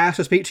asks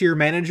to speak to your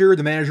manager,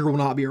 the manager will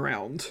not be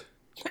around.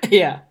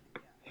 Yeah.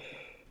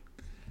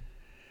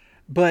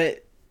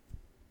 But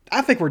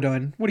I think we're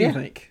done. What do you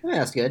think? Yeah,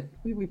 that's good.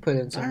 We put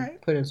in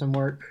some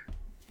work.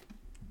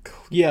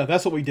 Yeah,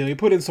 that's what we do. We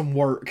put in some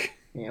work.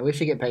 Yeah, we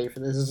should get paid for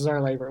this. This is our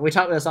labor. We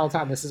talk about this all the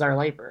time. This is our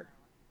labor.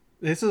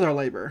 This is our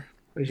labor.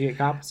 We should get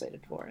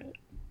compensated for it.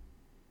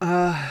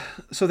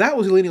 So that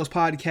was Millennials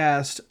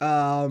Podcast.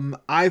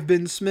 I've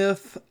been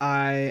Smith.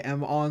 I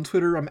am on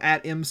Twitter. I'm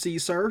at MC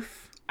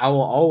Surf. I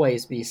will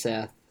always be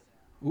Seth.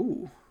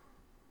 Ooh.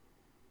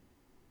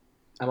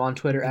 I'm on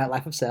Twitter at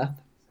Life of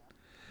Seth.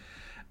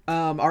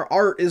 Our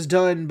art is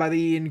done by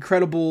the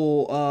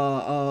incredible,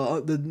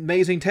 the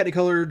amazing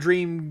Technicolor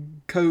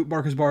Dream Coat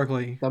Marcus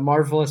Barkley. The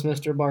marvelous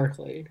Mr.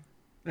 Barkley.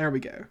 There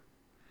we go.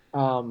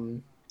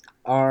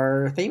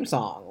 Our theme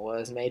song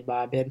was made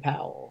by Ben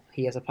Powell.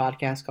 He has a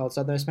podcast called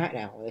Southern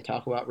SmackDown where they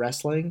talk about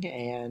wrestling,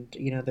 and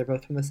they're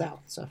both from the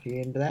South. So if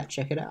you're into that,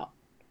 check it out.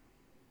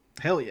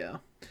 Hell yeah.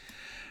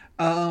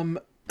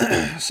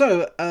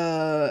 So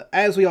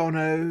as we all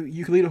know,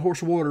 you can lead a horse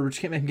to water, but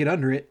you can't make him get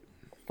under it.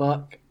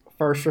 Fuck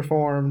First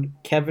Reformed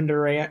Kevin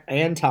Durant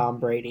and Tom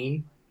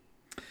Brady.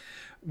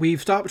 We've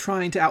stopped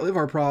trying to outlive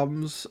our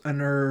problems,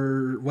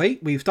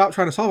 we've stopped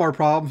trying to solve our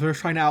problems. We're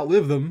just trying to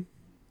outlive them.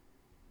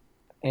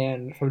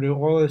 And from New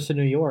Orleans to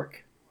New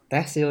York,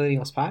 that's the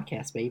Millennials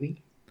Podcast,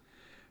 baby.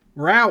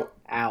 We're out.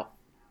 Out.